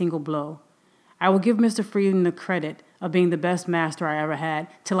receiving a single blow. I will give Mr. Freeland the credit of being the best master I ever had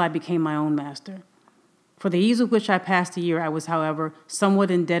till I became my own master. For the ease with which I passed the year, I was, however,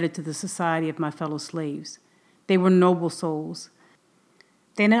 somewhat indebted to the society of my fellow slaves. They were noble souls.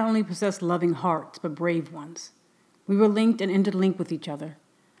 They not only possessed loving hearts, but brave ones. We were linked and interlinked with each other.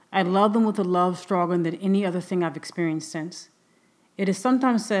 I loved them with a love stronger than any other thing I've experienced since. It is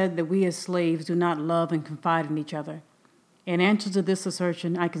sometimes said that we as slaves do not love and confide in each other. In answer to this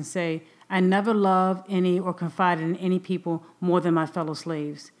assertion, I can say I never loved any or confided in any people more than my fellow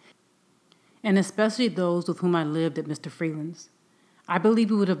slaves, and especially those with whom I lived at Mr. Freeland's. I believe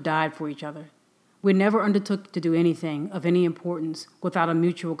we would have died for each other. We never undertook to do anything of any importance without a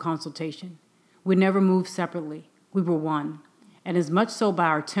mutual consultation. We never moved separately. We were one, and as much so by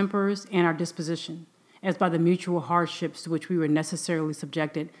our tempers and our disposition as by the mutual hardships to which we were necessarily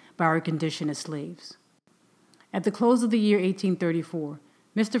subjected by our condition as slaves. At the close of the year 1834,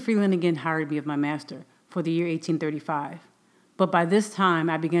 Mr. Freeland again hired me of my master for the year 1835. But by this time,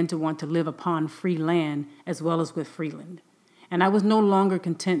 I began to want to live upon free land as well as with Freeland, and I was no longer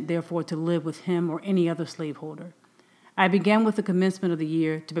content, therefore, to live with him or any other slaveholder. I began with the commencement of the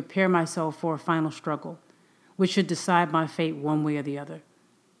year to prepare myself for a final struggle, which should decide my fate one way or the other.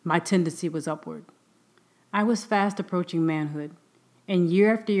 My tendency was upward. I was fast approaching manhood, and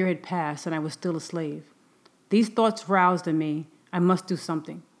year after year had passed, and I was still a slave. These thoughts roused in me, I must do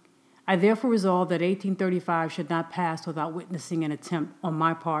something. I therefore resolved that 1835 should not pass without witnessing an attempt on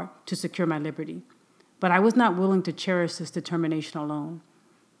my part to secure my liberty. But I was not willing to cherish this determination alone.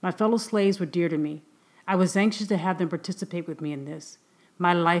 My fellow slaves were dear to me. I was anxious to have them participate with me in this,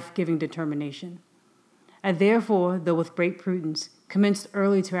 my life-giving determination. I therefore, though with great prudence, commenced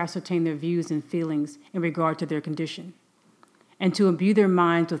early to ascertain their views and feelings in regard to their condition, and to imbue their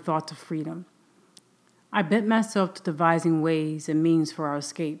minds with thoughts of freedom. I bent myself to devising ways and means for our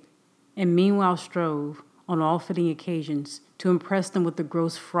escape, and meanwhile strove, on all fitting occasions, to impress them with the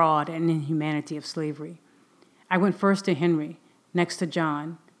gross fraud and inhumanity of slavery. I went first to Henry, next to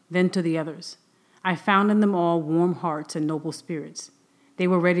John, then to the others. I found in them all warm hearts and noble spirits. They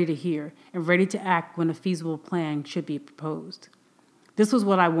were ready to hear and ready to act when a feasible plan should be proposed. This was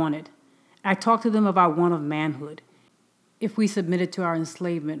what I wanted. I talked to them of our want of manhood, if we submitted to our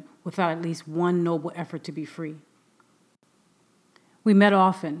enslavement without at least one noble effort to be free. We met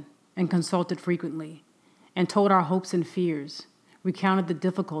often and consulted frequently, and told our hopes and fears, recounted the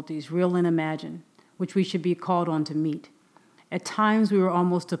difficulties, real and imagined, which we should be called on to meet. At times we were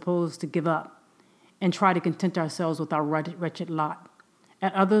almost disposed to give up and try to content ourselves with our wretched lot.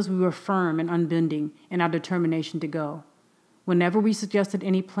 At others we were firm and unbending in our determination to go. Whenever we suggested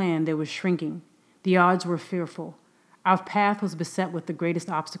any plan, there was shrinking. The odds were fearful. Our path was beset with the greatest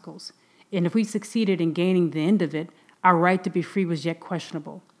obstacles, and if we succeeded in gaining the end of it, our right to be free was yet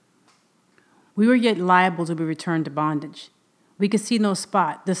questionable. We were yet liable to be returned to bondage. We could see no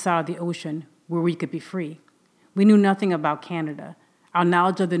spot this side of the ocean where we could be free. We knew nothing about Canada. Our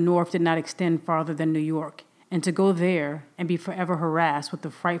knowledge of the North did not extend farther than New York, and to go there and be forever harassed with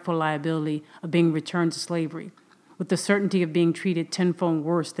the frightful liability of being returned to slavery, with the certainty of being treated tenfold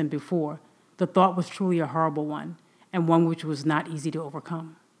worse than before, the thought was truly a horrible one, and one which was not easy to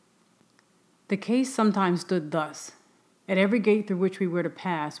overcome. The case sometimes stood thus. At every gate through which we were to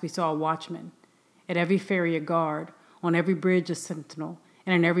pass, we saw a watchman. At every ferry a guard, on every bridge a sentinel,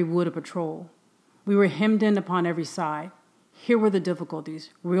 and in every wood a patrol. We were hemmed in upon every side. Here were the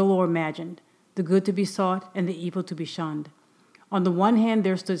difficulties, real or imagined, the good to be sought and the evil to be shunned. On the one hand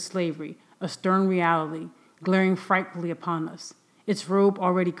there stood slavery, a stern reality, glaring frightfully upon us, its robe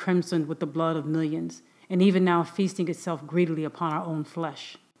already crimsoned with the blood of millions, and even now feasting itself greedily upon our own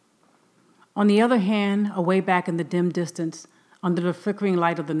flesh. On the other hand, away back in the dim distance, under the flickering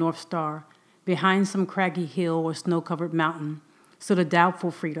light of the North Star, behind some craggy hill or snow-covered mountain, stood a doubtful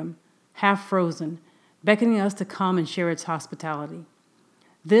freedom, half frozen, beckoning us to come and share its hospitality.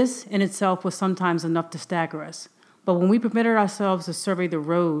 This in itself was sometimes enough to stagger us, but when we permitted ourselves to survey the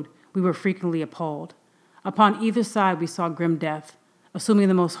road, we were frequently appalled. Upon either side we saw grim death, assuming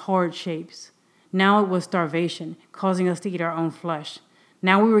the most horrid shapes. Now it was starvation, causing us to eat our own flesh.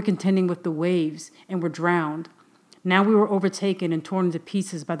 Now we were contending with the waves and were drowned. Now we were overtaken and torn into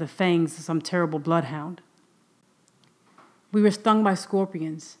pieces by the fangs of some terrible bloodhound. We were stung by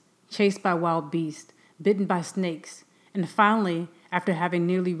scorpions, chased by wild beasts, bitten by snakes, and finally, after having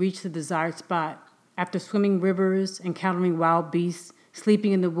nearly reached the desired spot, after swimming rivers, encountering wild beasts,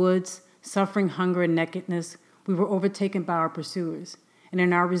 sleeping in the woods, suffering hunger and nakedness, we were overtaken by our pursuers, and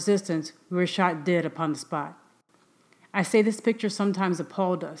in our resistance, we were shot dead upon the spot. I say this picture sometimes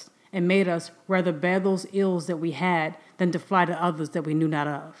appalled us and made us rather bear those ills that we had than to fly to others that we knew not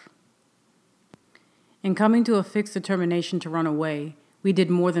of. In coming to a fixed determination to run away, we did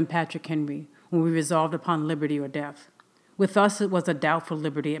more than Patrick Henry, when we resolved upon liberty or death. With us, it was a doubtful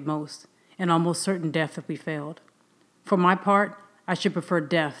liberty at most, and almost certain death if we failed. For my part, I should prefer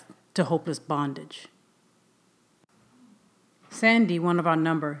death to hopeless bondage. Sandy, one of our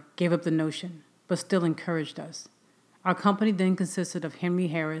number, gave up the notion, but still encouraged us. Our company then consisted of Henry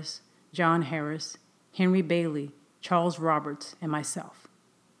Harris, John Harris, Henry Bailey, Charles Roberts, and myself.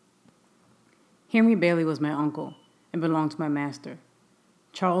 Henry Bailey was my uncle and belonged to my master.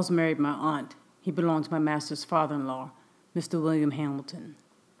 Charles married my aunt. He belonged to my master's father-in-law, Mr. William Hamilton.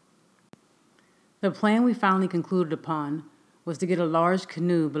 The plan we finally concluded upon was to get a large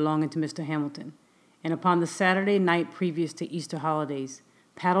canoe belonging to Mr. Hamilton, and upon the Saturday night previous to Easter holidays,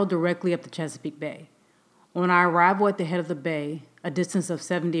 paddle directly up the Chesapeake Bay. On our arrival at the head of the bay, a distance of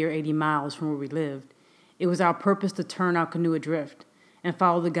 70 or 80 miles from where we lived, it was our purpose to turn our canoe adrift and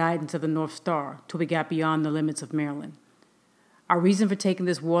follow the guidance of the North Star till we got beyond the limits of Maryland. Our reason for taking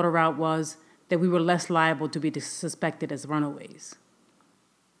this water route was that we were less liable to be suspected as runaways.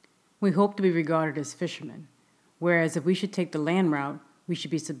 We hoped to be regarded as fishermen, whereas if we should take the land route, we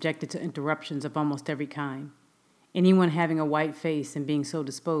should be subjected to interruptions of almost every kind. Anyone having a white face and being so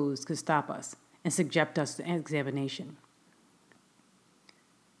disposed could stop us and subject us to examination.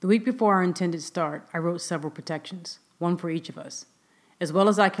 The week before our intended start, I wrote several protections, one for each of us. As well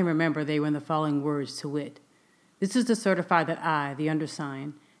as I can remember, they were in the following words, to wit: "This is to certify that I, the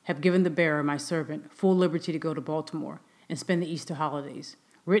undersigned, have given the bearer, my servant, full liberty to go to Baltimore and spend the Easter holidays.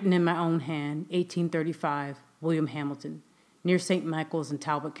 Written in my own hand, 1835, William Hamilton, near St. Michael's in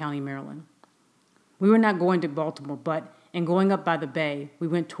Talbot County, Maryland." We were not going to Baltimore, but in going up by the bay, we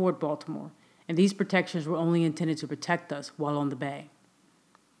went toward Baltimore, and these protections were only intended to protect us while on the bay.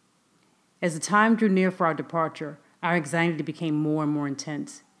 As the time drew near for our departure, our anxiety became more and more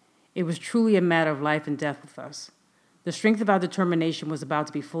intense. It was truly a matter of life and death with us. The strength of our determination was about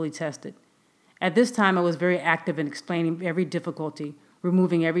to be fully tested. At this time, I was very active in explaining every difficulty,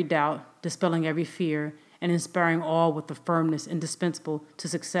 removing every doubt, dispelling every fear, and inspiring all with the firmness indispensable to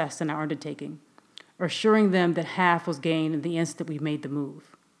success in our undertaking, assuring them that half was gained in the instant we made the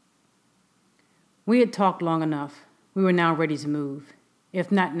move. We had talked long enough. We were now ready to move.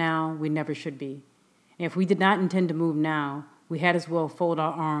 If not now, we never should be. And if we did not intend to move now, we had as well fold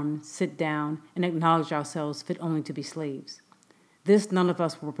our arms, sit down, and acknowledge ourselves fit only to be slaves. This none of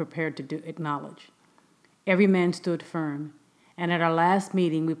us were prepared to acknowledge. Every man stood firm, and at our last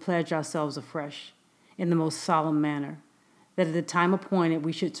meeting we pledged ourselves afresh, in the most solemn manner, that at the time appointed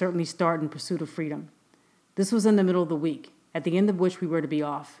we should certainly start in pursuit of freedom. This was in the middle of the week, at the end of which we were to be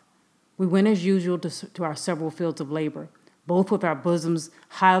off. We went as usual to our several fields of labor, both with our bosoms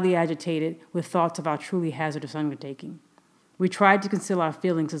highly agitated with thoughts of our truly hazardous undertaking. We tried to conceal our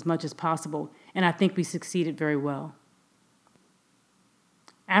feelings as much as possible, and I think we succeeded very well.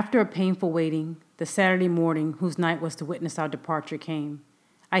 After a painful waiting, the Saturday morning, whose night was to witness our departure, came.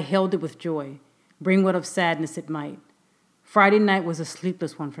 I hailed it with joy, bring what of sadness it might. Friday night was a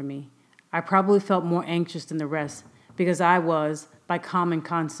sleepless one for me. I probably felt more anxious than the rest, because I was, by common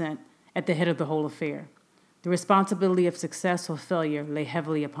consent, at the head of the whole affair. The responsibility of success or failure lay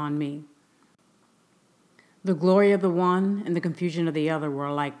heavily upon me. The glory of the one and the confusion of the other were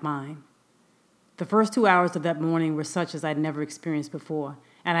alike mine. The first 2 hours of that morning were such as I'd never experienced before,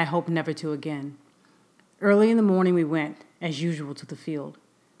 and I hope never to again. Early in the morning we went, as usual, to the field.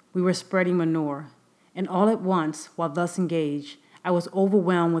 We were spreading manure, and all at once, while thus engaged, I was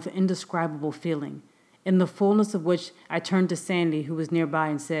overwhelmed with an indescribable feeling, in the fullness of which I turned to Sandy, who was nearby,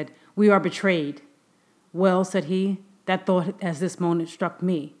 and said, "We are betrayed." "Well," said he, "that thought has this moment struck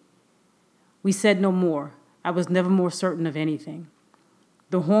me." We said no more. I was never more certain of anything.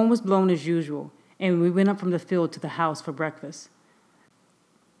 The horn was blown as usual, and we went up from the field to the house for breakfast.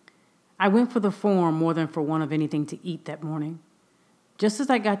 I went for the form more than for want of anything to eat that morning. Just as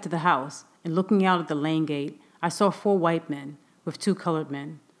I got to the house, and looking out at the lane gate, I saw 4 white men with 2 colored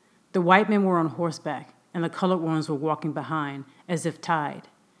men. The white men were on horseback, and the colored ones were walking behind, as if tied.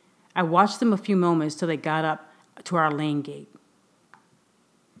 I watched them a few moments till they got up to our lane gate.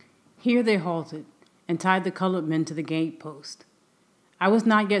 Here they halted and tied the colored men to the gate post. I was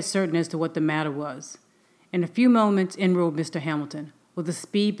not yet certain as to what the matter was. In a few moments in rode Mr. Hamilton, with a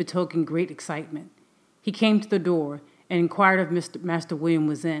speed betokening great excitement. He came to the door and inquired if Master William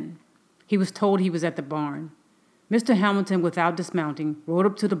was in. He was told he was at the barn. Mr. Hamilton, without dismounting, rode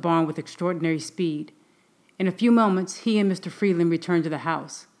up to the barn with extraordinary speed. In a few moments, he and Mr. Freeland returned to the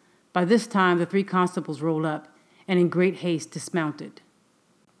house. By this time, the 3 constables rolled up and in great haste dismounted.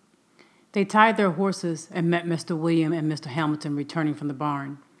 They tied their horses and met Mr. William and Mr. Hamilton returning from the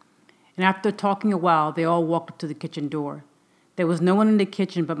barn. And after talking a while, they all walked up to the kitchen door. There was no one in the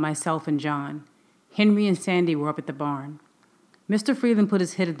kitchen but myself and John. Henry and Sandy were up at the barn. Mr. Freeland put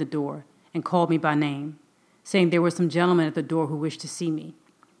his head at the door and called me by name, saying there were some gentlemen at the door who wished to see me.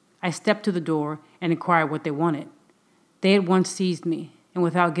 I stepped to the door and inquired what they wanted. They at once seized me, and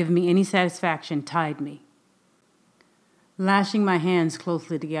without giving me any satisfaction, tied me, lashing my hands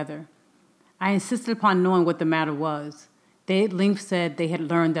closely together. I insisted upon knowing what the matter was. They at length said they had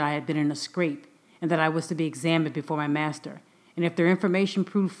learned that I had been in a scrape, and that I was to be examined before my master, and if their information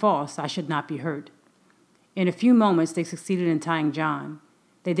proved false, I should not be hurt. In a few moments, they succeeded in tying John.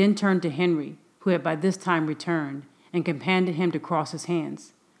 They then turned to Henry, who had by this time returned, and commanded him to cross his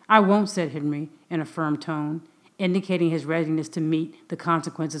hands. "I won't," said Henry, in a firm tone, indicating his readiness to meet the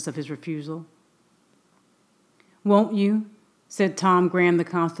consequences of his refusal. "Won't you?" said Tom Graham, the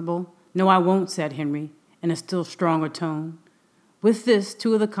constable. "No, I won't," said Henry, in a still stronger tone. With this,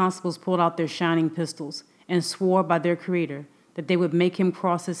 two of the constables pulled out their shining pistols and swore by their Creator that they would make him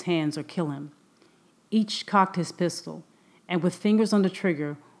cross his hands or kill him. Each cocked his pistol, and with fingers on the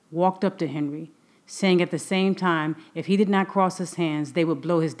trigger, walked up to Henry, saying at the same time if he did not cross his hands, they would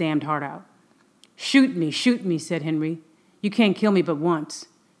blow his damned heart out. Shoot me, said Henry. "You can't kill me but once.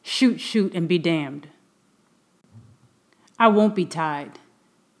 Shoot, and be damned." "I won't be tied."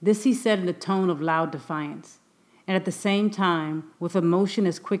 This he said in a tone of loud defiance, and at the same time, with a motion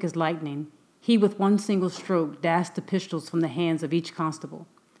as quick as lightning, he with one single stroke dashed the pistols from the hands of each constable.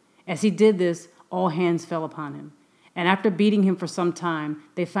 As he did this, all hands fell upon him, and after beating him for some time,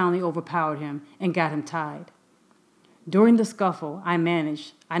 they finally overpowered him and got him tied. During the scuffle, I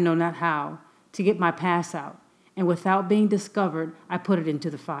managed, I know not how, to get my pass out, and without being discovered, I put it into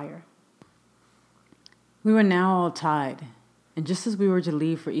the fire. We were now all tied, and just as we were to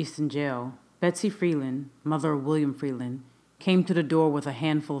leave for Easton Jail, Betsy Freeland, mother of William Freeland, came to the door with a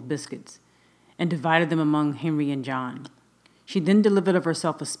handful of biscuits and divided them among Henry and John. She then delivered of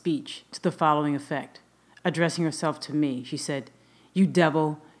herself a speech to the following effect. Addressing herself to me, she said, "You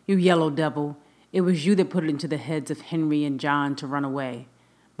devil, you yellow devil, it was you that put it into the heads of Henry and John to run away.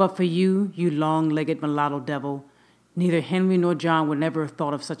 But for you, you long-legged mulatto devil, neither Henry nor John would never have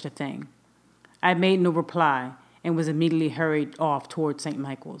thought of such a thing." I made no reply and was immediately hurried off toward St.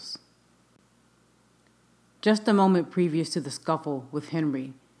 Michael's. Just a moment previous to the scuffle with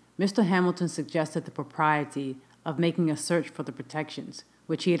Henry, Mr. Hamilton suggested the propriety of making a search for the protections,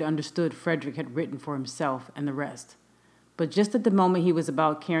 which he had understood Frederick had written for himself and the rest. But just at the moment he was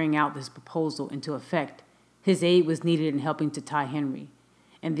about carrying out this proposal into effect, his aid was needed in helping to tie Henry,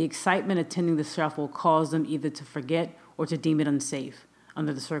 and the excitement attending the shuffle caused them either to forget or to deem it unsafe,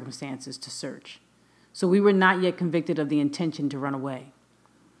 under the circumstances, to search. So we were not yet convicted of the intention to run away.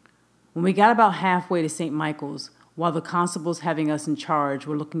 When we got about halfway to St. Michael's, while the constables having us in charge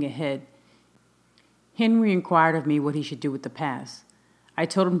were looking ahead, Henry inquired of me what he should do with the pass. I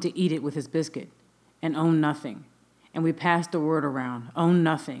told him to eat it with his biscuit and own nothing, and we passed the word around, "Own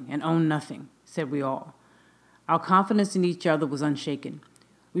nothing and own nothing," said we all. Our confidence in each other was unshaken.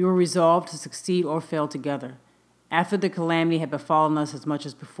 We were resolved to succeed or fail together, after the calamity had befallen us as much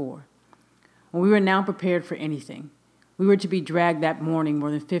as before. When we were now prepared for anything, we were to be dragged that morning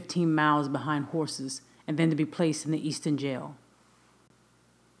more than 15 miles behind horses and then to be placed in the Easton Jail.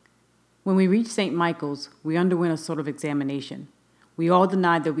 When we reached St. Michael's, we underwent a sort of examination. We all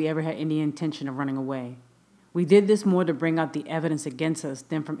denied that we ever had any intention of running away. We did this more to bring out the evidence against us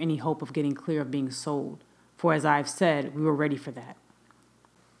than from any hope of getting clear of being sold, for as I have said, we were ready for that.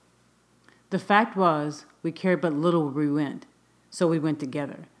 The fact was, we cared but little where we went, so we went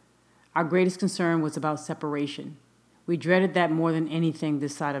together. Our greatest concern was about separation. We dreaded that more than anything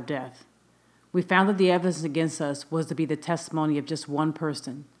this side of death. We found that the evidence against us was to be the testimony of just one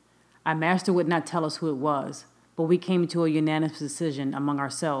person. Our master would not tell us who it was, but we came to a unanimous decision among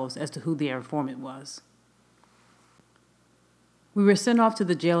ourselves as to who the informant was. We were sent off to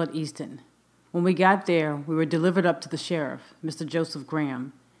the jail at Easton. When we got there, we were delivered up to the sheriff, Mr. Joseph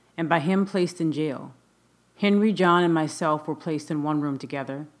Graham, and by him placed in jail. Henry, John, and myself were placed in one room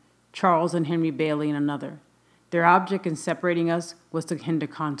together, Charles and Henry Bailey in another. Their object in separating us was to hinder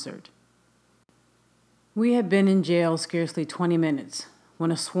concert. We had been in jail scarcely 20 minutes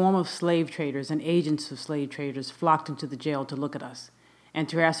when a swarm of slave traders and agents of slave traders flocked into the jail to look at us and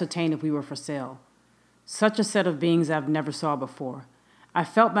to ascertain if we were for sale. Such a set of beings I've never saw before. I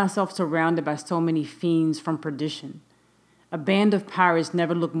felt myself surrounded by so many fiends from perdition. A band of pirates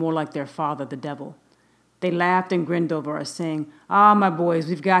never looked more like their father, the devil. They laughed and grinned over us, saying, "Ah, my boys,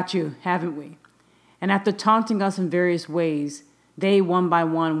 we've got you, haven't we?" And after taunting us in various ways, they, one by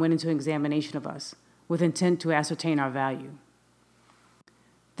one, went into examination of us, with intent to ascertain our value.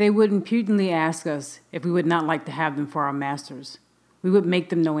 They would impudently ask us if we would not like to have them for our masters. We would make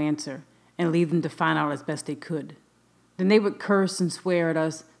them no answer and leave them to find out as best they could. Then they would curse and swear at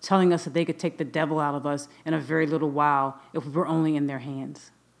us, telling us that they could take the devil out of us in a very little while if we were only in their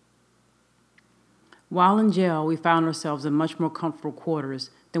hands. While in jail, we found ourselves in much more comfortable quarters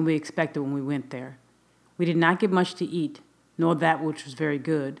than we expected when we went there. We did not get much to eat, nor that which was very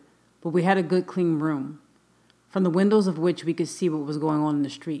good, but we had a good clean room, from the windows of which we could see what was going on in the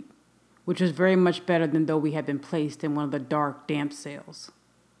street, which was very much better than though we had been placed in one of the dark, damp cells.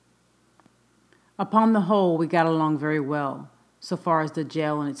 Upon the whole, we got along very well, so far as the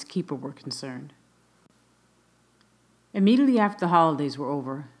jail and its keeper were concerned. Immediately after the holidays were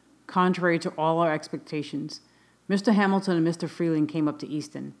over, contrary to all our expectations, Mr. Hamilton and Mr. Freeling came up to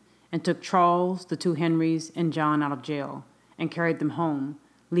Easton and took Charles, the two Henrys, and John out of jail and carried them home,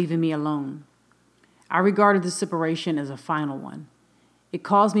 leaving me alone. I regarded this separation as a final one. It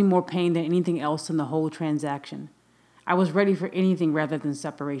caused me more pain than anything else in the whole transaction. I was ready for anything rather than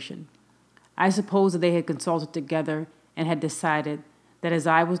separation. I suppose that they had consulted together and had decided that as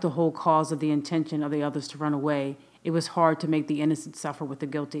I was the whole cause of the intention of the others to run away, it was hard to make the innocent suffer with the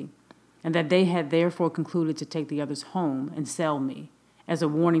guilty, and that they had therefore concluded to take the others home and sell me, as a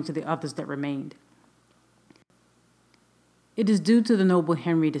warning to the others that remained. It is due to the noble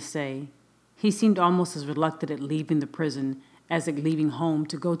Henry to say, he seemed almost as reluctant at leaving the prison as at leaving home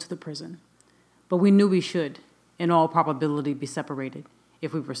to go to the prison. But we knew we should, in all probability, be separated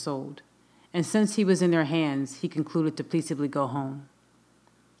if we were sold. And since he was in their hands, he concluded to peaceably go home.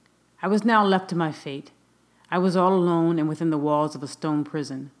 I was now left to my fate. I was all alone and within the walls of a stone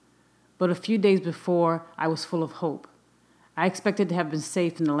prison. But a few days before, I was full of hope. I expected to have been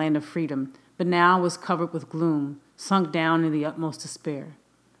safe in the land of freedom, but now I was covered with gloom, sunk down in the utmost despair.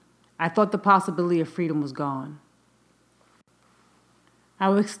 I thought the possibility of freedom was gone. I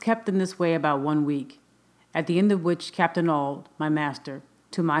was kept in this way about 1 week, at the end of which Captain Auld, my master,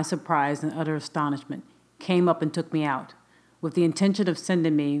 to my surprise and utter astonishment, came up and took me out, with the intention of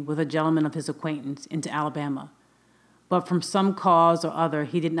sending me, with a gentleman of his acquaintance, into Alabama. But from some cause or other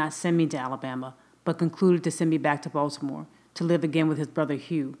he did not send me to Alabama, but concluded to send me back to Baltimore, to live again with his brother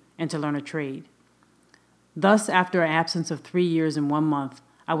Hugh, and to learn a trade. Thus, after an absence of 3 years and 1 month,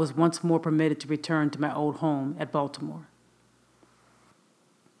 I was once more permitted to return to my old home at Baltimore.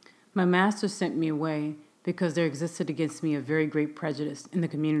 My master sent me away because there existed against me a very great prejudice in the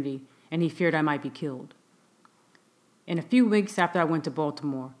community, and he feared I might be killed. In a few weeks after I went to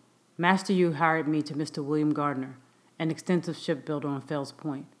Baltimore, Master Hugh hired me to Mr. William Gardner, an extensive shipbuilder on Fells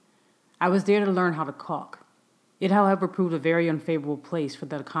Point. I was there to learn how to caulk. It, however, proved a very unfavorable place for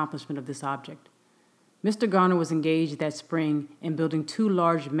the accomplishment of this object. Mr. Garner was engaged that spring in building 2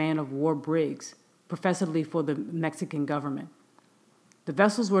 large man-of-war brigs, professedly for the Mexican government. The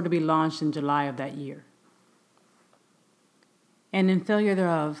vessels were to be launched in July of that year. And in failure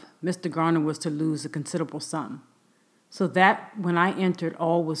thereof, Mr. Garner was to lose a considerable sum, so that when I entered,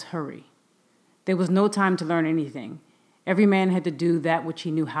 all was hurry. There was no time to learn anything. Every man had to do that which he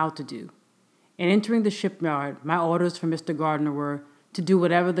knew how to do. In entering the shipyard, my orders from Mr. Gardner were to do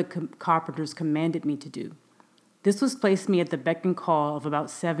whatever the carpenters commanded me to do. This was placed me at the beck and call of about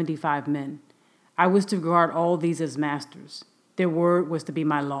 75 men. I was to regard all these as masters. Their word was to be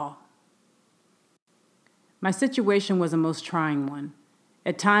my law. My situation was a most trying one.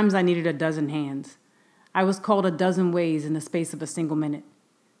 At times I needed a dozen hands. I was called a dozen ways in the space of a single minute.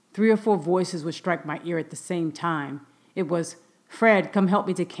 3 or 4 voices would strike my ear at the same time. It was, "Fred, come help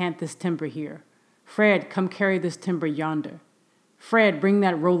me to cant this timber here. Fred, come carry this timber yonder. Fred, bring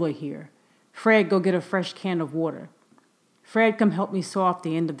that roller here. Fred, go get a fresh can of water. Fred, come help me saw off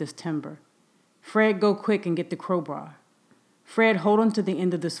the end of this timber. Fred, go quick and get the crowbar. Fred, hold on to the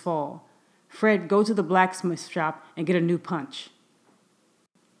end of this fall. Fred, go to the blacksmith shop and get a new punch.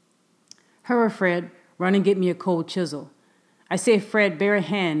 Hurry, Fred, run and get me a cold chisel. I say, Fred, bear a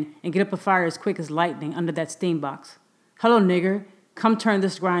hand and get up a fire as quick as lightning under that steam box. Hello, nigger, come turn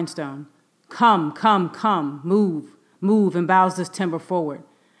this grindstone. Come, move, and bows this timber forward.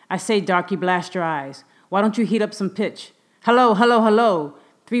 I say, darky, blast your eyes. Why don't you heat up some pitch? Hello.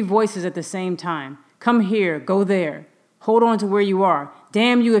 3 voices at the same time. Come here, go there. Hold on to where you are.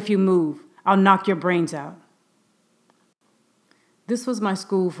 Damn you if you move. I'll knock your brains out. This was my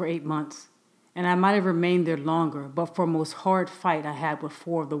school for 8 months, and I might have remained there longer but for a most horrid fight I had with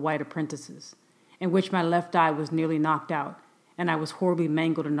 4 of the white apprentices, in which my left eye was nearly knocked out, and I was horribly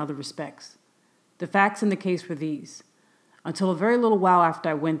mangled in other respects. The facts in the case were these. Until a very little while after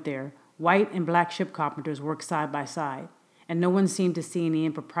I went there, white and black ship carpenters worked side by side, and no one seemed to see any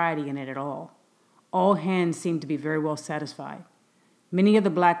impropriety in it at all. All hands seemed to be very well satisfied. Many of the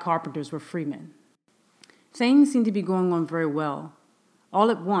black carpenters were freemen. Things seemed to be going on very well. All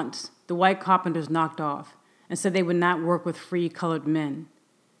at once, the white carpenters knocked off and said they would not work with free colored men.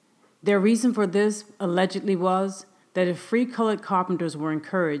 Their reason for this allegedly was that if free colored carpenters were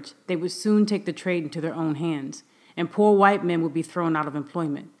encouraged, they would soon take the trade into their own hands, and poor white men would be thrown out of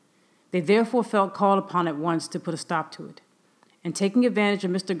employment. They therefore felt called upon at once to put a stop to it. And taking advantage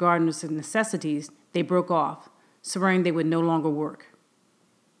of Mr. Gardner's necessities, they broke off, swearing they would no longer work,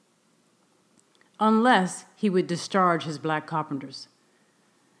 unless he would discharge his black carpenters.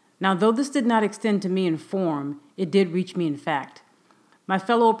 Now, though this did not extend to me in form, it did reach me in fact. My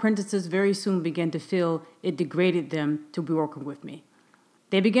fellow apprentices very soon began to feel it degraded them to be working with me.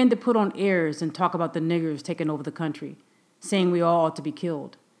 They began to put on airs and talk about the niggers taking over the country, saying we all ought to be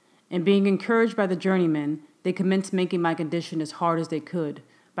killed. And being encouraged by the journeymen, they commenced making my condition as hard as they could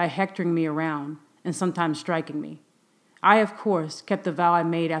by hectoring me around and sometimes striking me. I, of course, kept the vow I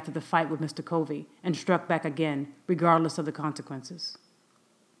made after the fight with Mr. Covey and struck back again, regardless of the consequences.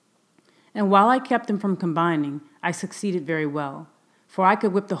 And while I kept them from combining, I succeeded very well, for I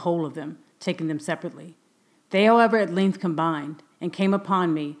could whip the whole of them, taking them separately. They, however, at length combined and came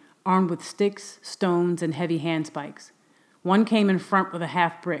upon me, armed with sticks, stones, and heavy handspikes. One came in front with a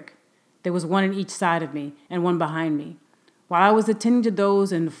half brick. There was one on each side of me and one behind me. While I was attending to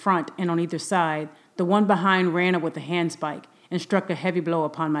those in the front and on either side, the one behind ran up with a handspike and struck a heavy blow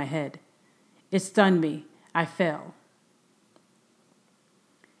upon my head. It stunned me. I fell.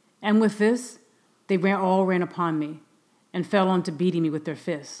 And with this, they all ran upon me and fell on to beating me with their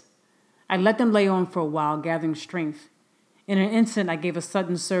fists. I let them lay on for a while, gathering strength. In an instant, I gave a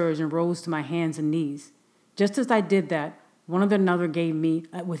sudden surge and rose to my hands and knees. Just as I did that, one of another gave me,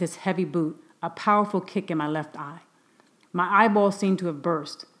 with his heavy boot, a powerful kick in my left eye. My eyeball seemed to have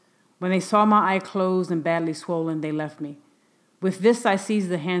burst. When they saw my eye closed and badly swollen, they left me. With this, I seized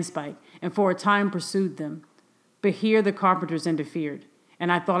the handspike and for a time pursued them. But here the carpenters interfered,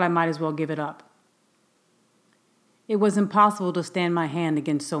 and I thought I might as well give it up. It was impossible to stand my hand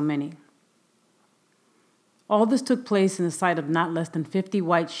against so many. All this took place in the sight of not less than 50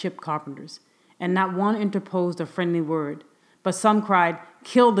 white ship carpenters, and not one interposed a friendly word, but some cried,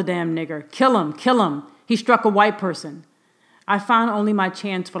 "Kill the damn nigger! Kill him! Kill him! He struck a white person!" I found only my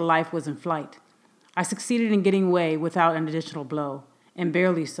chance for life was in flight. I succeeded in getting away without an additional blow, and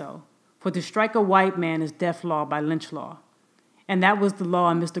barely so, for to strike a white man is death law by lynch law. And that was the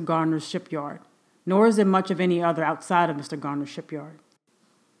law in Mr. Gardner's shipyard, nor is there much of any other outside of Mr. Gardner's shipyard.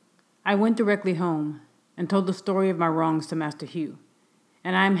 I went directly home and told the story of my wrongs to Master Hugh,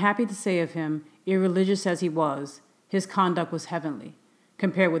 and I am happy to say of him, irreligious as he was, his conduct was heavenly,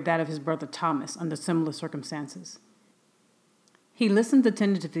 compared with that of his brother Thomas under similar circumstances. He listened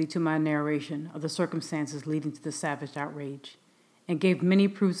attentively to my narration of the circumstances leading to the savage outrage, and gave many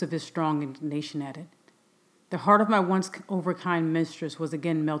proofs of his strong indignation at it. The heart of my once overkind mistress was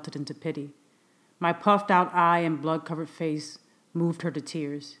again melted into pity. My puffed-out eye and blood-covered face moved her to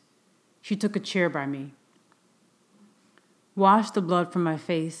tears. She took a chair by me, washed the blood from my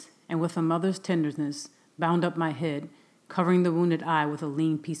face, and with a mother's tenderness bound up my head, covering the wounded eye with a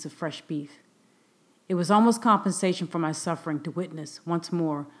lean piece of fresh beef. It was almost compensation for my suffering to witness, once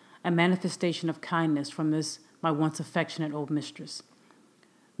more, a manifestation of kindness from this, my once affectionate old mistress.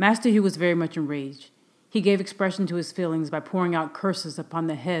 Master Hugh was very much enraged. He gave expression to his feelings by pouring out curses upon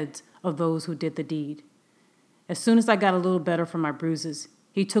the heads of those who did the deed. As soon as I got a little better from my bruises,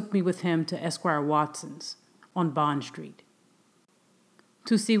 he took me with him to Esquire Watson's on Bond Street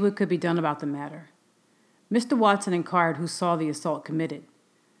to see what could be done about the matter. Mr. Watson inquired who saw the assault committed.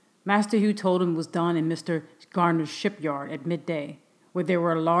 Master Hugh told him it was done in Mr. Gardner's shipyard at midday, where there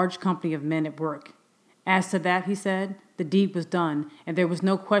were a large company of men at work. As to that, he said, the deed was done, and there was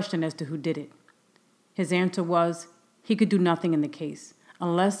no question as to who did it. His answer was, he could do nothing in the case,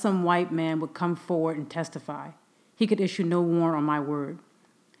 unless some white man would come forward and testify. He could issue no warrant on my word.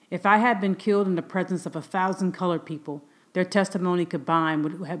 If I had been killed in the presence of 1,000 colored people, their testimony combined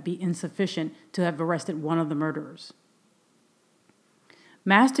would be insufficient to have arrested one of the murderers.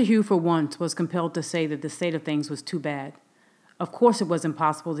 Master Hugh, for once, was compelled to say that the state of things was too bad. Of course it was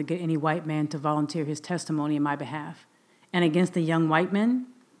impossible to get any white man to volunteer his testimony in my behalf. And against the young white men?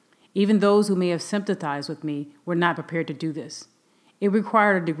 Even those who may have sympathized with me were not prepared to do this. It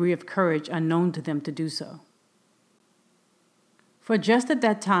required a degree of courage unknown to them to do so. For just at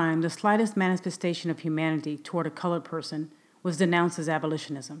that time, the slightest manifestation of humanity toward a colored person was denounced as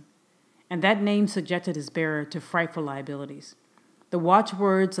abolitionism, and that name subjected its bearer to frightful liabilities. The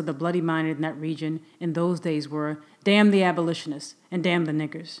watchwords of the bloody-minded in that region in those days were, "Damn the abolitionists and damn the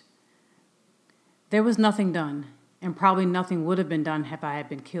niggers." There was nothing done, and probably nothing would have been done if I had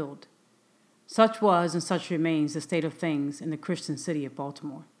been killed. Such was and such remains the state of things in the Christian city of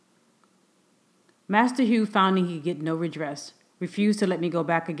Baltimore. Master Hugh, finding he could get no redress, refused to let me go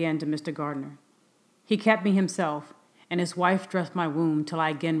back again to Mr. Gardner. He kept me himself, and his wife dressed my wound till I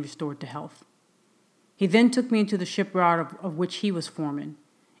again restored to health. He then took me into the shipyard of which he was foreman,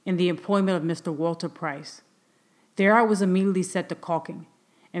 in the employment of Mr. Walter Price. There I was immediately set to caulking,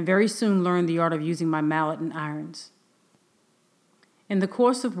 and very soon learned the art of using my mallet and irons. In the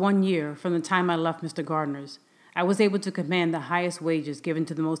course of 1 year from the time I left Mr. Gardner's, I was able to command the highest wages given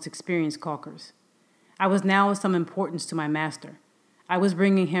to the most experienced caulkers. I was now of some importance to my master. I was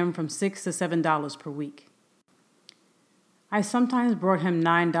bringing him from $6 to $7 per week. I sometimes brought him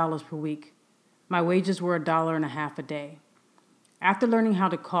 $9 per week. My wages were $1.50 a day. After learning how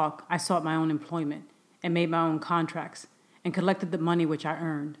to caulk, I sought my own employment and made my own contracts and collected the money which I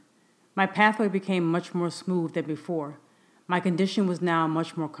earned. My pathway became much more smooth than before. My condition was now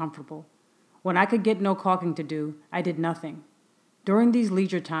much more comfortable. When I could get no caulking to do, I did nothing. During these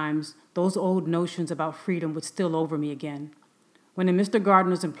leisure times, those old notions about freedom would steal over me again. When in Mr.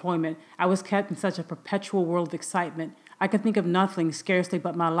 Gardner's employment, I was kept in such a perpetual whirl of excitement, I could think of nothing scarcely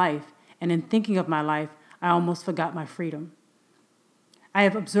but my life, and in thinking of my life, I almost forgot my freedom. I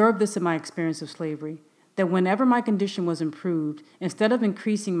have observed this in my experience of slavery, that whenever my condition was improved, instead of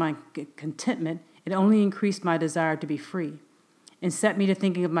increasing my contentment, it only increased my desire to be free, and set me to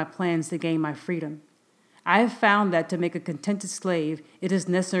thinking of my plans to gain my freedom. I have found that to make a contented slave, it is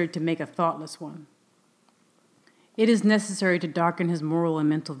necessary to make a thoughtless one. It is necessary to darken his moral and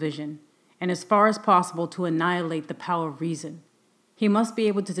mental vision, and as far as possible to annihilate the power of reason. He must be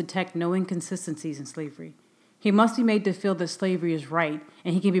able to detect no inconsistencies in slavery. He must be made to feel that slavery is right,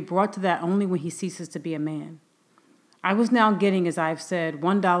 and he can be brought to that only when he ceases to be a man. I was now getting, as I have said,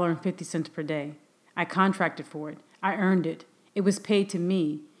 $1.50 per day. I contracted for it. I earned it. It was paid to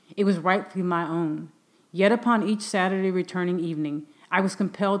me. It was rightfully my own. Yet upon each Saturday returning evening, I was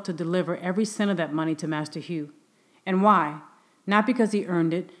compelled to deliver every cent of that money to Master Hugh. And why? Not because he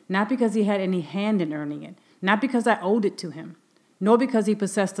earned it, not because he had any hand in earning it, not because I owed it to him, nor because he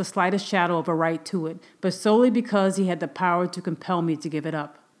possessed the slightest shadow of a right to it, but solely because he had the power to compel me to give it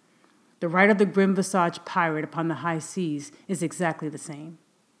up. The right of the grim-visaged pirate upon the high seas is exactly the same.